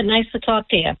 Very good. Nice to talk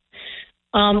to you.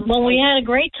 Well, we had a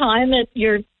great time at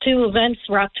your two events,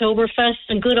 Rocktoberfest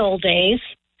and Good Old Days.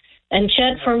 And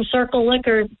Chet from Circle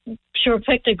Liquor sure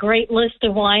picked a great list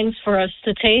of wines for us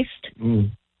to taste.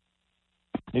 Mm.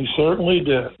 He certainly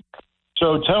did.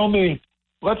 So tell me,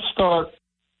 let's start,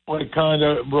 like, kind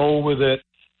of roll with it.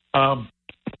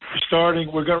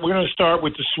 We're going to start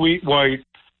with the sweet white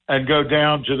and go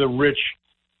down to the rich,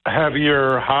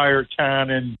 heavier, higher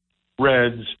tannin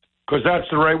reds, because that's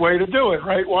the right way to do it,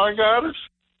 right, wine goddess?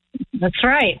 That's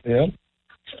right. Yeah.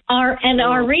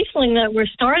 Our Riesling that we're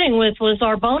starting with was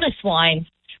our bonus wine.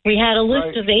 We had a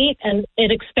list of 8, and it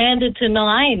expanded to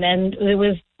 9, and I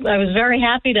was very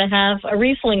happy to have a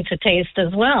Riesling to taste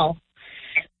as well,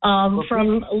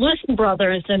 from Lüssen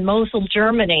Brothers in Mosel,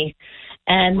 Germany.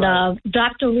 And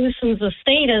Dr. Lüssen's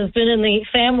estate has been in the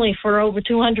family for over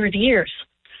 200 years.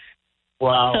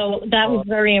 Wow! So that was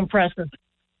very impressive.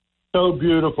 So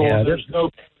beautiful. Yeah,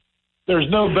 there's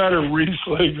no better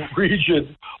Riesling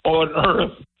region on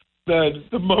earth than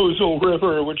the Mosel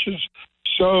River, which is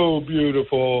so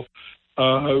beautiful.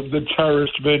 The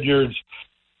terraced vineyards.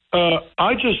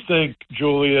 I just think,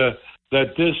 Julia,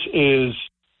 that this is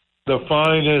the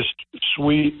finest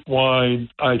sweet wine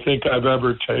I think I've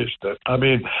ever tasted. I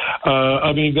mean,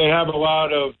 they have a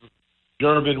lot of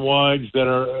German wines that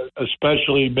are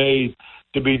especially made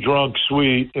to be drunk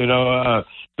sweet, you know,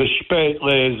 the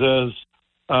Spätlesers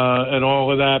and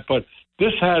all of that. But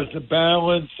this has the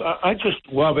balance. I just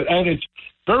love it. And it's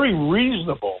very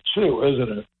reasonable, too,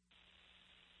 isn't it?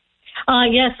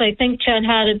 Yes, I think Chet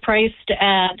had it priced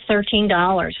at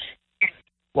 $13.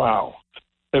 Wow.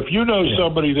 If you know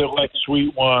somebody that likes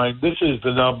sweet wine, this is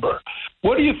the number.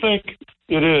 What do you think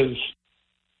it is?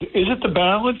 Is it the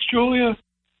balance, Julia?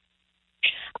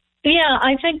 Yeah,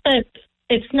 I think that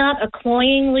it's not a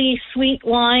cloyingly sweet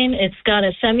wine. It's got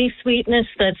a semi-sweetness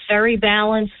that's very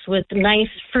balanced with nice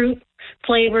fruit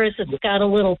flavors. It's got a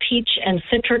little peach and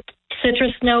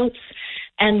citrus notes,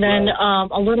 and then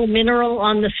a little mineral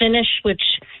on the finish, which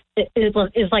is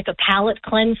like a palate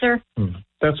cleanser.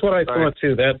 That's what I thought,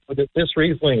 too. This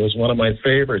Riesling was one of my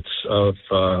favorites.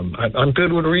 I'm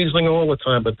good with Riesling all the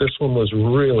time, but this one was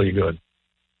really good.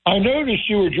 I noticed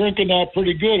you were drinking that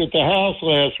pretty good at the house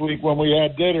last week when we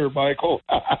had dinner, Michael.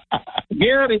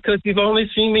 Yeah, because you've only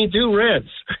seen me do reds.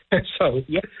 So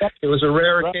it was a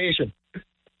rare occasion.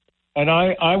 And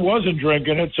I wasn't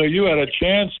drinking it, so you had a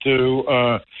chance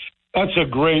to. That's a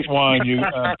great wine, you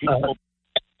people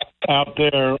out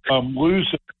there.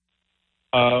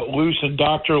 Lucen,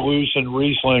 Dr. Lucen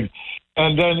Riesling.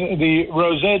 And then the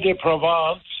Rosé de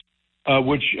Provence,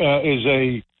 which is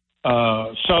a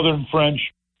Southern French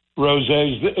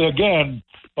rosés. Again,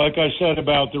 like I said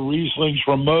about the Rieslings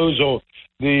from Mosel,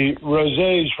 the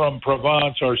rosés from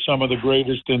Provence are some of the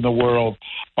greatest in the world,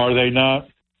 are they not?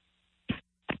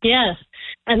 Yes,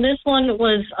 and this one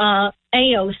was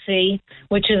AOC,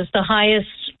 which is the highest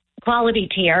quality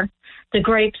tier. The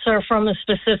grapes are from a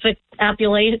specific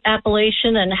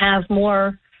appellation and have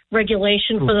more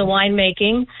regulation for the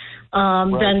winemaking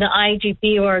than the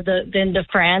IGP or the Vin de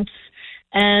France.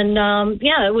 And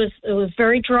it was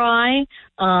very dry,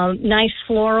 nice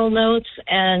floral notes,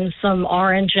 and some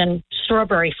orange and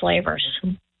strawberry flavors.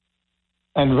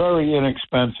 And very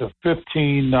inexpensive,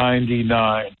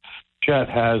 $15.99. Chet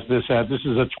has this at. This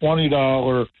is a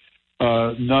 $20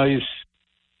 nice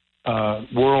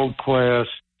world class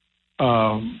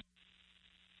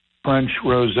French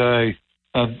rosé,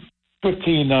 and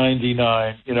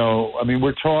 $15.99.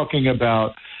 We're talking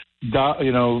about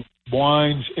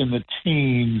wines in the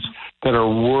teens that are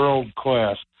world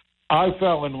class. I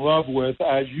fell in love with,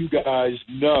 as you guys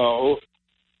know,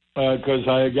 because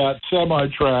I got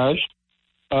semi-trashed,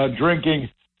 drinking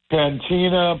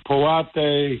Cantina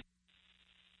Poate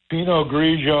Pinot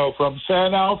Grigio from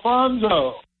San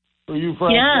Alfonso. Are you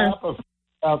from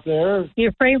out there?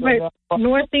 Your favorite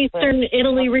northeastern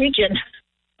Italy region.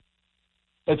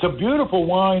 It's a beautiful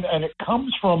wine, and it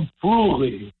comes from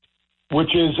Friuli,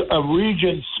 which is a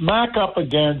region smack up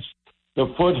against the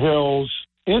foothills,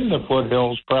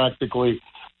 practically,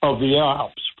 of the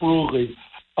Alps, Friuli.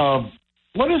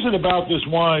 What is it about this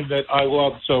wine that I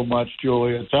love so much,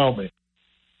 Julia? Tell me.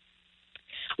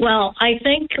 Well, I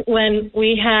think when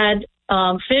we had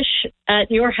fish at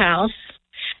your house,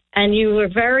 and you were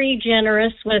very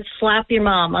generous with Slap Your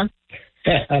Mama,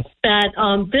 that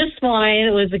this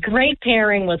wine was a great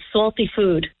pairing with salty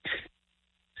food.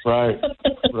 Right.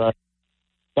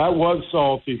 That was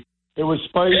salty. It was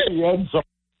spicy and salty.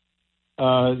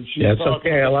 It's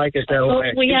okay. I like it that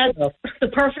way. We had the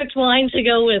perfect wine to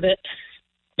go with it.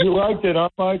 You liked it, huh,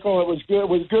 Michael? It was good. It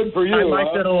was good for you. I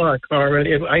liked it a lot, Carmen.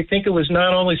 I think it was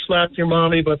not only Slap Your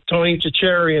Mommy, but Tony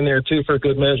Chicheri in there, too, for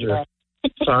good measure.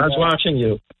 So I was watching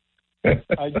you.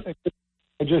 I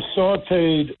just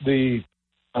sautéed the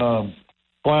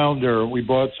flounder. We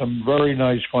bought some very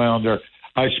nice flounder.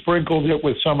 I sprinkled it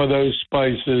with some of those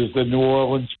spices, the New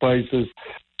Orleans spices,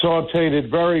 sautéed it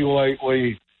very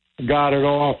lightly, got it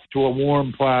off to a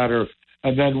warm platter,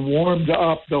 and then warmed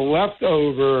up the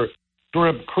leftover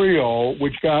shrimp Creole,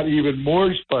 which got even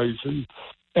more spices,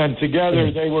 and together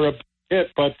they were a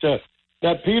hit. But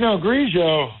that Pinot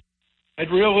Grigio, it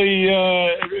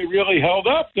really held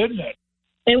up, didn't it?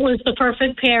 It was the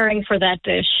perfect pairing for that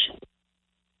dish.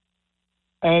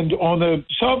 And on the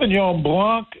Sauvignon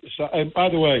Blanc, and by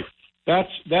the way,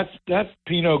 that's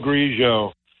Pinot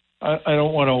Grigio. I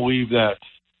don't want to leave that.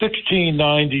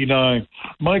 $16.99.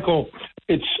 Michael,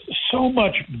 it's so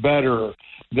much better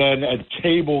than a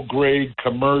table grade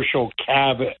commercial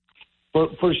Cavit. For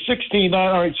 $16.99.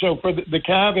 All right, so for the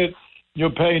Cavit,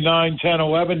 you'll pay $9, $10,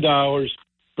 $11.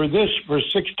 For this, for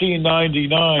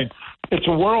 $16.99, it's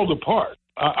a world apart.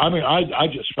 I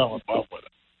just fell in love with it.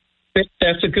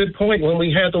 That's a good point. When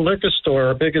we had the liquor store,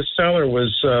 our biggest seller was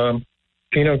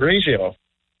Pinot Grigio,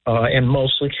 and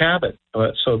mostly Cavit.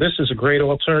 So this is a great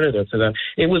alternative to that.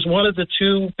 It was one of the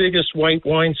two biggest white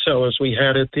wine cellars we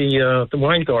had at the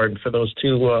Wine Garden for those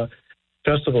two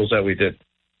festivals that we did.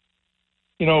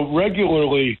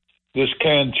 Regularly, this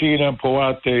Cantina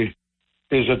Poate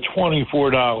is a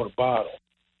 $24 bottle,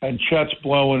 and Chet's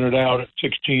blowing it out at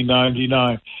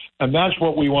 $16.99. And that's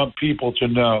what we want people to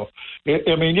know.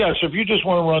 Yes, if you just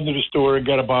want to run to the store and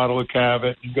get a bottle of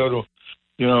Cavit, you go to,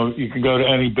 you can go to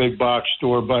any big box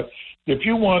store. But if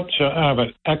you want to have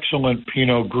an excellent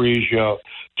Pinot Grigio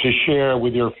to share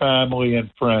with your family and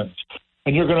friends,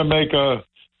 and you're going to make a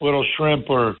little shrimp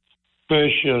or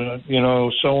fish,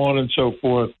 so on and so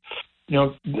forth,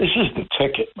 this is the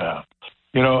ticket, man.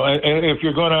 And if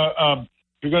you're going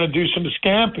to do some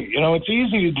scampi, it's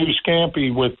easy to do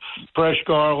scampi with fresh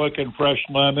garlic and fresh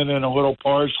lemon and a little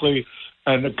parsley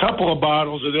and a couple of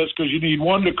bottles of this, because you need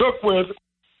one to cook with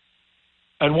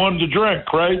and one to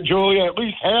drink, right, Julia? At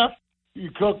least half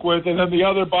you cook with, and then the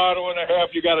other bottle and a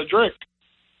half you got to drink.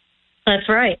 That's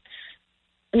right.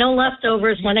 No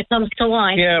leftovers when it comes to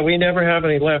wine. Yeah, we never have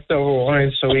any leftover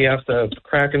wine, so we have to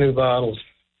crack a new bottle.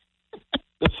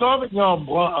 The Sauvignon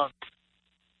Blanc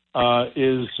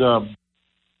is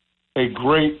a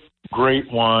great,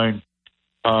 great wine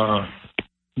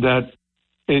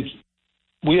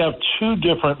we have two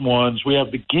different ones. We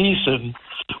have the Gießen,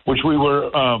 which we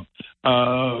were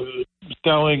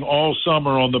selling all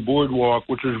summer on the boardwalk,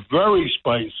 which was very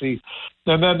spicy.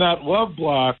 And then that Love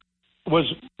Block was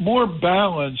more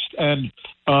balanced, and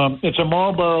it's a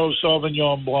Marlborough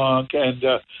Sauvignon Blanc, and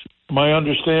my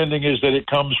understanding is that it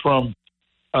comes from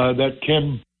that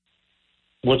Kim,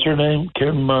 what's her name?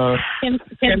 Kim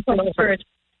Crawford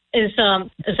is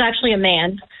actually a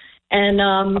man, and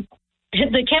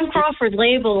the Kim Crawford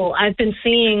label I've been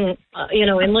seeing,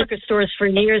 in liquor stores for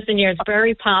years and years,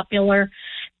 very popular,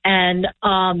 and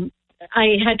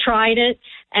I had tried it,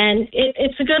 and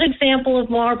it's a good example of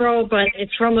Marlborough, but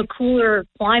it's from a cooler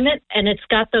climate, and it's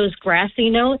got those grassy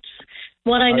notes.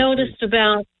 What I noticed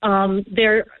about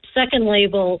their second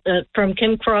label from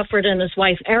Kim Crawford and his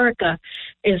wife Erica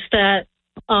is that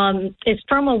it's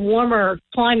from a warmer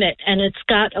climate, and it's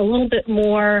got a little bit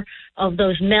more of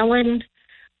those melon,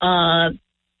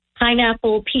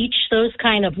 pineapple, peach, those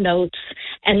kind of notes,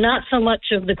 and not so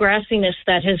much of the grassiness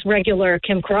that his regular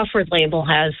Kim Crawford label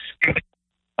has.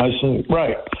 I see.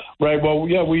 Right. Well,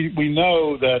 yeah, we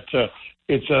know that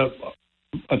it's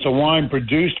a wine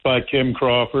produced by Kim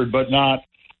Crawford, but not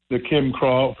the Kim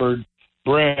Crawford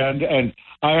brand. And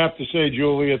I have to say,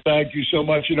 Julia, thank you so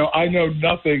much. I know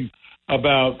nothing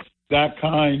about that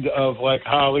kind of like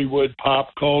Hollywood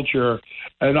pop culture,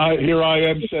 and here I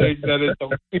am saying that it's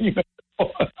a female.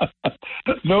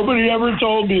 Nobody ever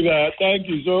told me that. Thank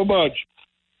you so much.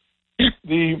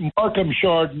 The Markham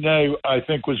Chardonnay, I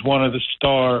think, was one of the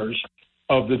stars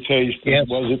of the tasting, yes.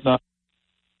 Was it not?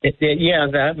 Yeah,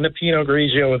 that and the Pinot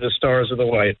Grigio were the stars of the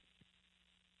white.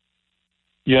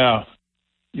 Yeah,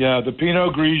 the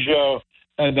Pinot Grigio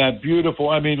and that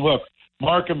beautiful, look,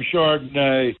 Markham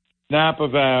Chardonnay, Napa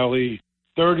Valley,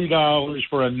 $30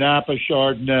 for a Napa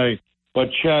Chardonnay, but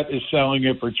Chet is selling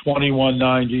it for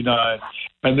 $21.99.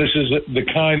 And this is the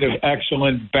kind of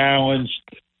excellent, balanced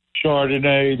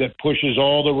Chardonnay that pushes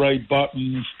all the right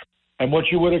buttons and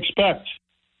what you would expect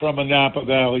from a Napa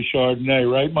Valley Chardonnay,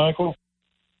 right, Michael?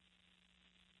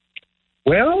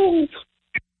 Well,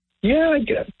 yeah, I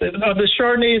guess. The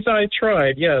Chardonnays I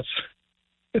tried, yes.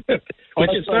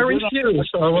 Which is very few,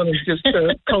 so I want to just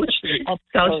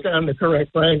couch down the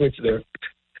correct language there.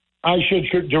 I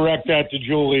should direct that to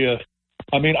Julia.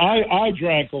 I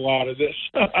drank a lot of this.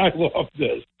 I love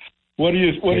this. What do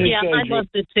you say? Yeah, I loved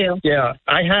it too. Yeah,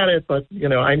 I had it, but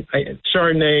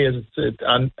Chardonnay is.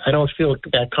 I don't feel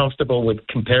that comfortable with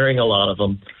comparing a lot of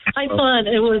them. I thought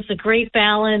it was a great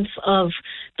balance of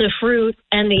the fruit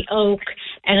and the oak,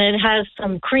 and it has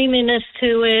some creaminess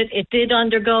to it. It did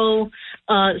undergo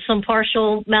some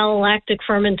partial malolactic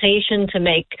fermentation to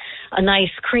make a nice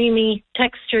creamy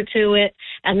texture to it,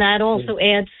 and that also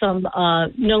adds some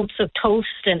notes of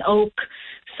toast and oak.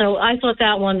 So I thought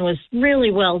that one was really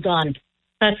well done.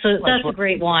 That's a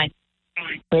great wine.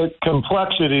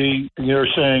 Complexity, you're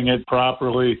saying it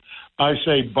properly. I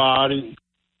say body.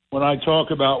 When I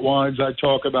talk about wines, I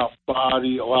talk about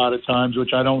body a lot of times,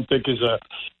 which I don't think is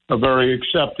a very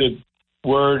accepted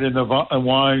word in the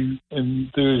wine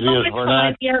enthusiast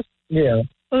vernacular. Yes. Yeah.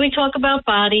 When we talk about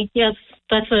body, yes,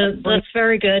 that's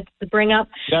very good to bring up.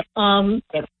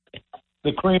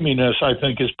 The creaminess, I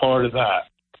think, is part of that.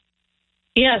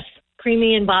 Yes,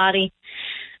 creamy in body.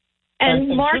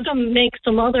 And Markham makes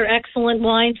some other excellent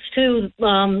wines, too.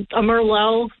 A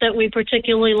Merlot that we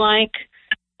particularly like.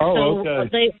 Oh,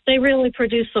 okay. They really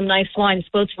produce some nice wines,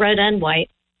 both red and white.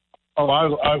 Oh,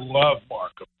 I love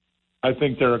Markham. I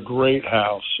think they're a great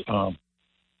house.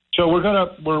 So we're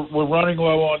running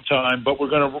low on time, but we're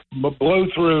gonna blow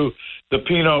through the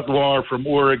Pinot Noir from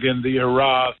Oregon, the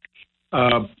Iraq,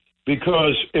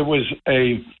 because it was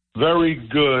a very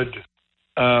good,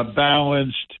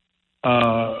 balanced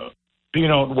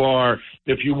Pinot Noir.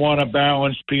 If you want a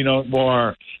balanced Pinot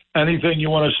Noir, anything you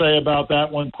want to say about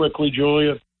that one quickly,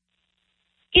 Julia?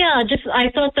 Yeah, I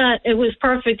thought that it was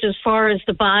perfect as far as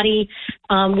the body.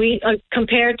 We've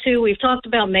talked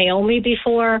about Mayomi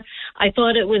before. I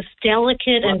thought it was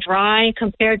delicate and dry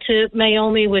compared to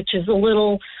Mayomi, which is a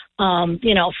little,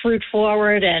 fruit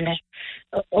forward and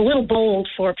a little bold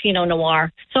for Pinot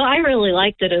Noir. So I really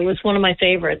liked it. It was one of my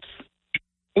favorites.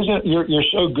 You're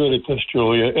so good at this,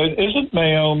 Julia. Isn't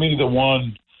Mayomi the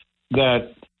one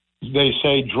that they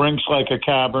say drinks like a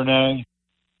Cabernet?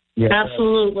 Yeah.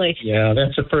 Absolutely. Yeah,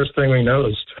 that's the first thing we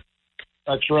noticed.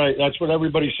 That's right. That's what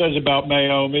everybody says about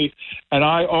Mayomi. And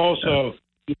I also,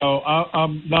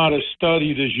 I'm not as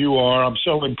studied as you are. I'm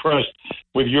so impressed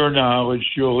with your knowledge,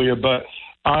 Julia, but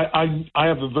I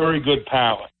have a very good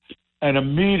palate. And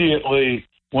immediately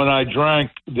when I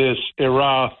drank this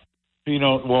Irath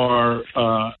Pinot Noir,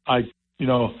 I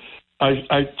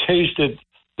tasted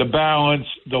the balance,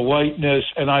 the lightness,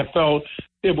 and I felt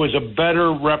it was a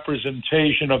better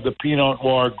representation of the Pinot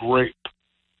Noir grape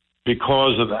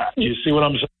because of that. You see what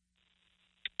I'm saying?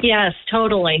 Yes,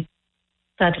 totally.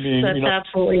 That's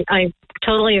absolutely, I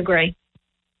totally agree.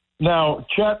 Now,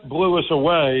 Chet blew us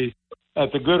away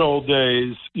at the good old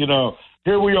days.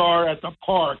 Here we are at the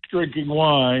park drinking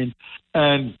wine,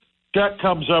 and Chet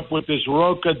comes up with this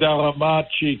Rocca della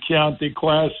Maci Chianti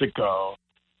Classico,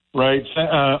 right?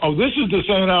 This is the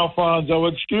St. Alfonso.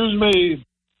 Excuse me.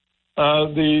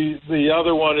 The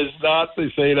other one is not the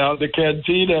St. Alfonso. The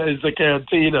Cantina is the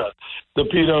Cantina, the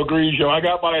Pinot Grigio. I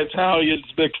got my Italians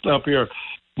mixed up here.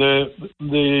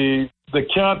 The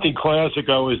Chianti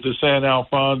Classico is the San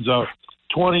Alfonso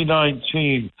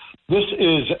 2019. This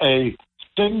is a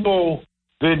single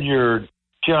vineyard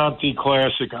Chianti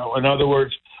Classico. In other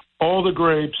words, all the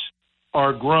grapes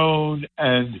are grown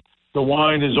and the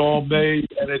wine is all made,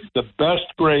 and it's the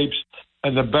best grapes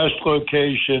and the best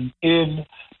location in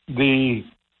the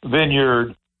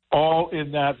vineyard, all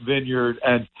in that vineyard.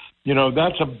 And,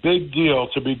 that's a big deal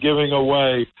to be giving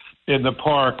away in the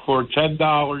park for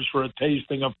 $10 for a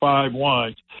tasting of 5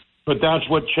 wines. But that's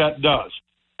what Chet does.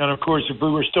 And, of course, if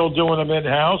we were still doing them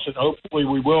in-house, and hopefully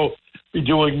we will be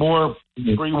doing more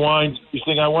free wine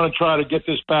tasting, I want to try to get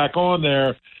this back on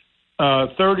there.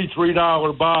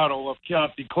 $33 bottle of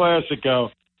Chianti Classico,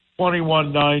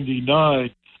 $21.99,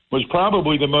 was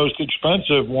probably the most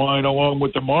expensive wine along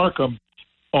with the Markham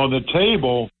on the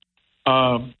table.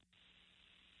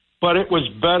 But it was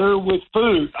better with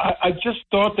food. I just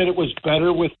thought that it was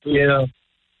better with food. Yeah.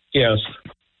 Yes.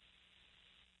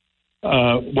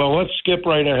 Well, let's skip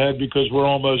right ahead because we're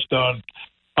almost done.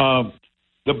 The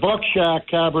Buckshack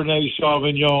Cabernet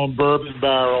Sauvignon Bourbon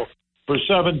Barrel for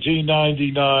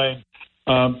 $17.99.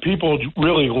 People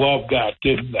really loved that,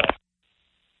 didn't they?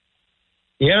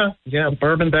 Yeah,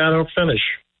 bourbon barrel finish.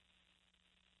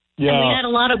 Yeah, and we had a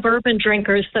lot of bourbon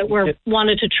drinkers that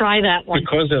wanted to try that one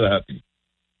because of that.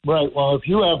 Right. Well, if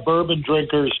you have bourbon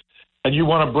drinkers and you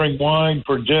want to bring wine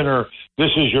for dinner,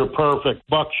 this is your perfect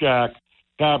Buckshack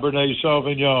Cabernet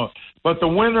Sauvignon. But the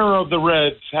winner of the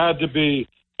Reds had to be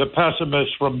the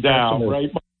Pessimist from Dow,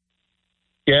 right?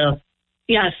 Yeah.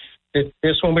 Yes.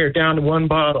 This one we were down to one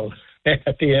bottle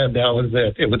at the end. That was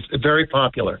it. It was very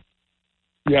popular.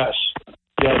 Yes,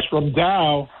 from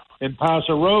Dow in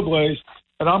Paso Robles.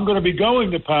 And I'm going to be going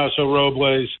to Paso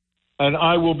Robles, and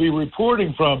I will be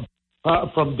reporting from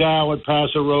Dow at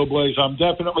Paso Robles. I'm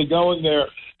definitely going there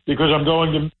because I'm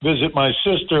going to visit my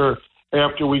sister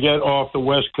after we get off the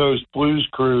West Coast Blues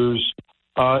Cruise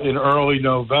in early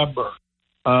November.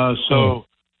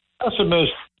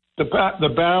 Pessimist, the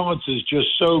balance is just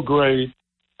so great.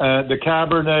 The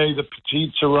Cabernet, the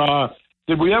Petit Syrah.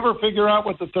 Did we ever figure out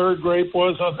what the third grape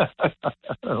was on that?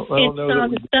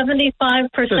 It's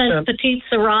 75% Petit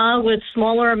Syrah with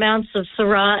smaller amounts of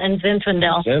Syrah and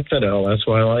Zinfandel. Zinfandel, that's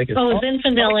why I like it.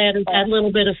 Zinfandel added that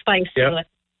little bit of spice to it.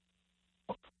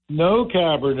 No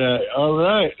Cabernet. All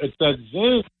right. It's that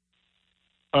Zin.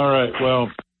 All right.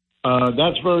 Well,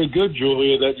 that's very good,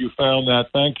 Julia, that you found that.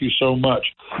 Thank you so much.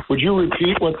 Would you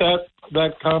repeat what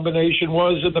that combination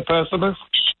was in the Pessimist?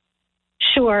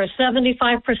 Sure,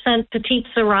 75% Petit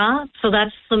Syrah, so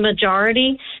that's the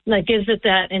majority. And that gives it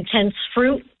that intense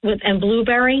fruit and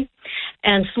blueberry,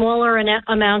 and smaller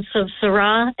amounts of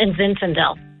Syrah and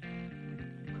Zinfandel.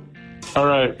 All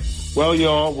right. Well,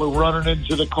 y'all, we're running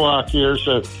into the clock here,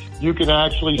 so you can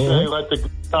actually say let the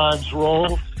good times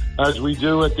roll, as we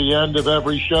do at the end of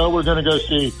every show. We're going to go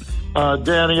see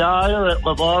Danny Iyer at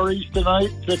Lavari's tonight,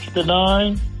 6 to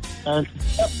 9, and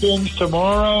Kings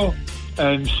tomorrow,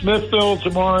 and Smithville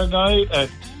tomorrow night, and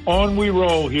on we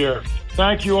roll here.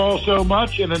 Thank you all so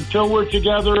much, and until we're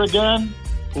together again,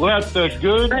 let the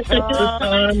good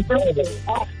times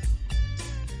roll.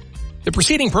 The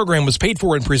preceding program was paid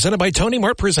for and presented by Tony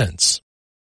Mart Presents.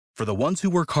 For the ones who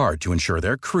work hard to ensure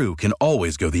their crew can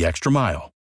always go the extra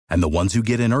mile, and the ones who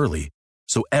get in early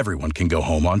so everyone can go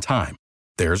home on time,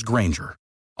 there's Grainger,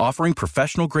 offering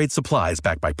professional-grade supplies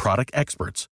backed by product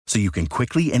experts so you can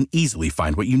quickly and easily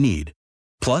find what you need.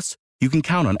 Plus, you can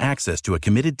count on access to a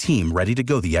committed team ready to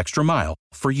go the extra mile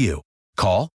for you.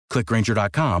 Call, click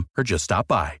Grainger.com, or just stop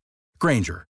by.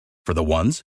 Grainger, for the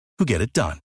ones who get it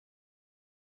done.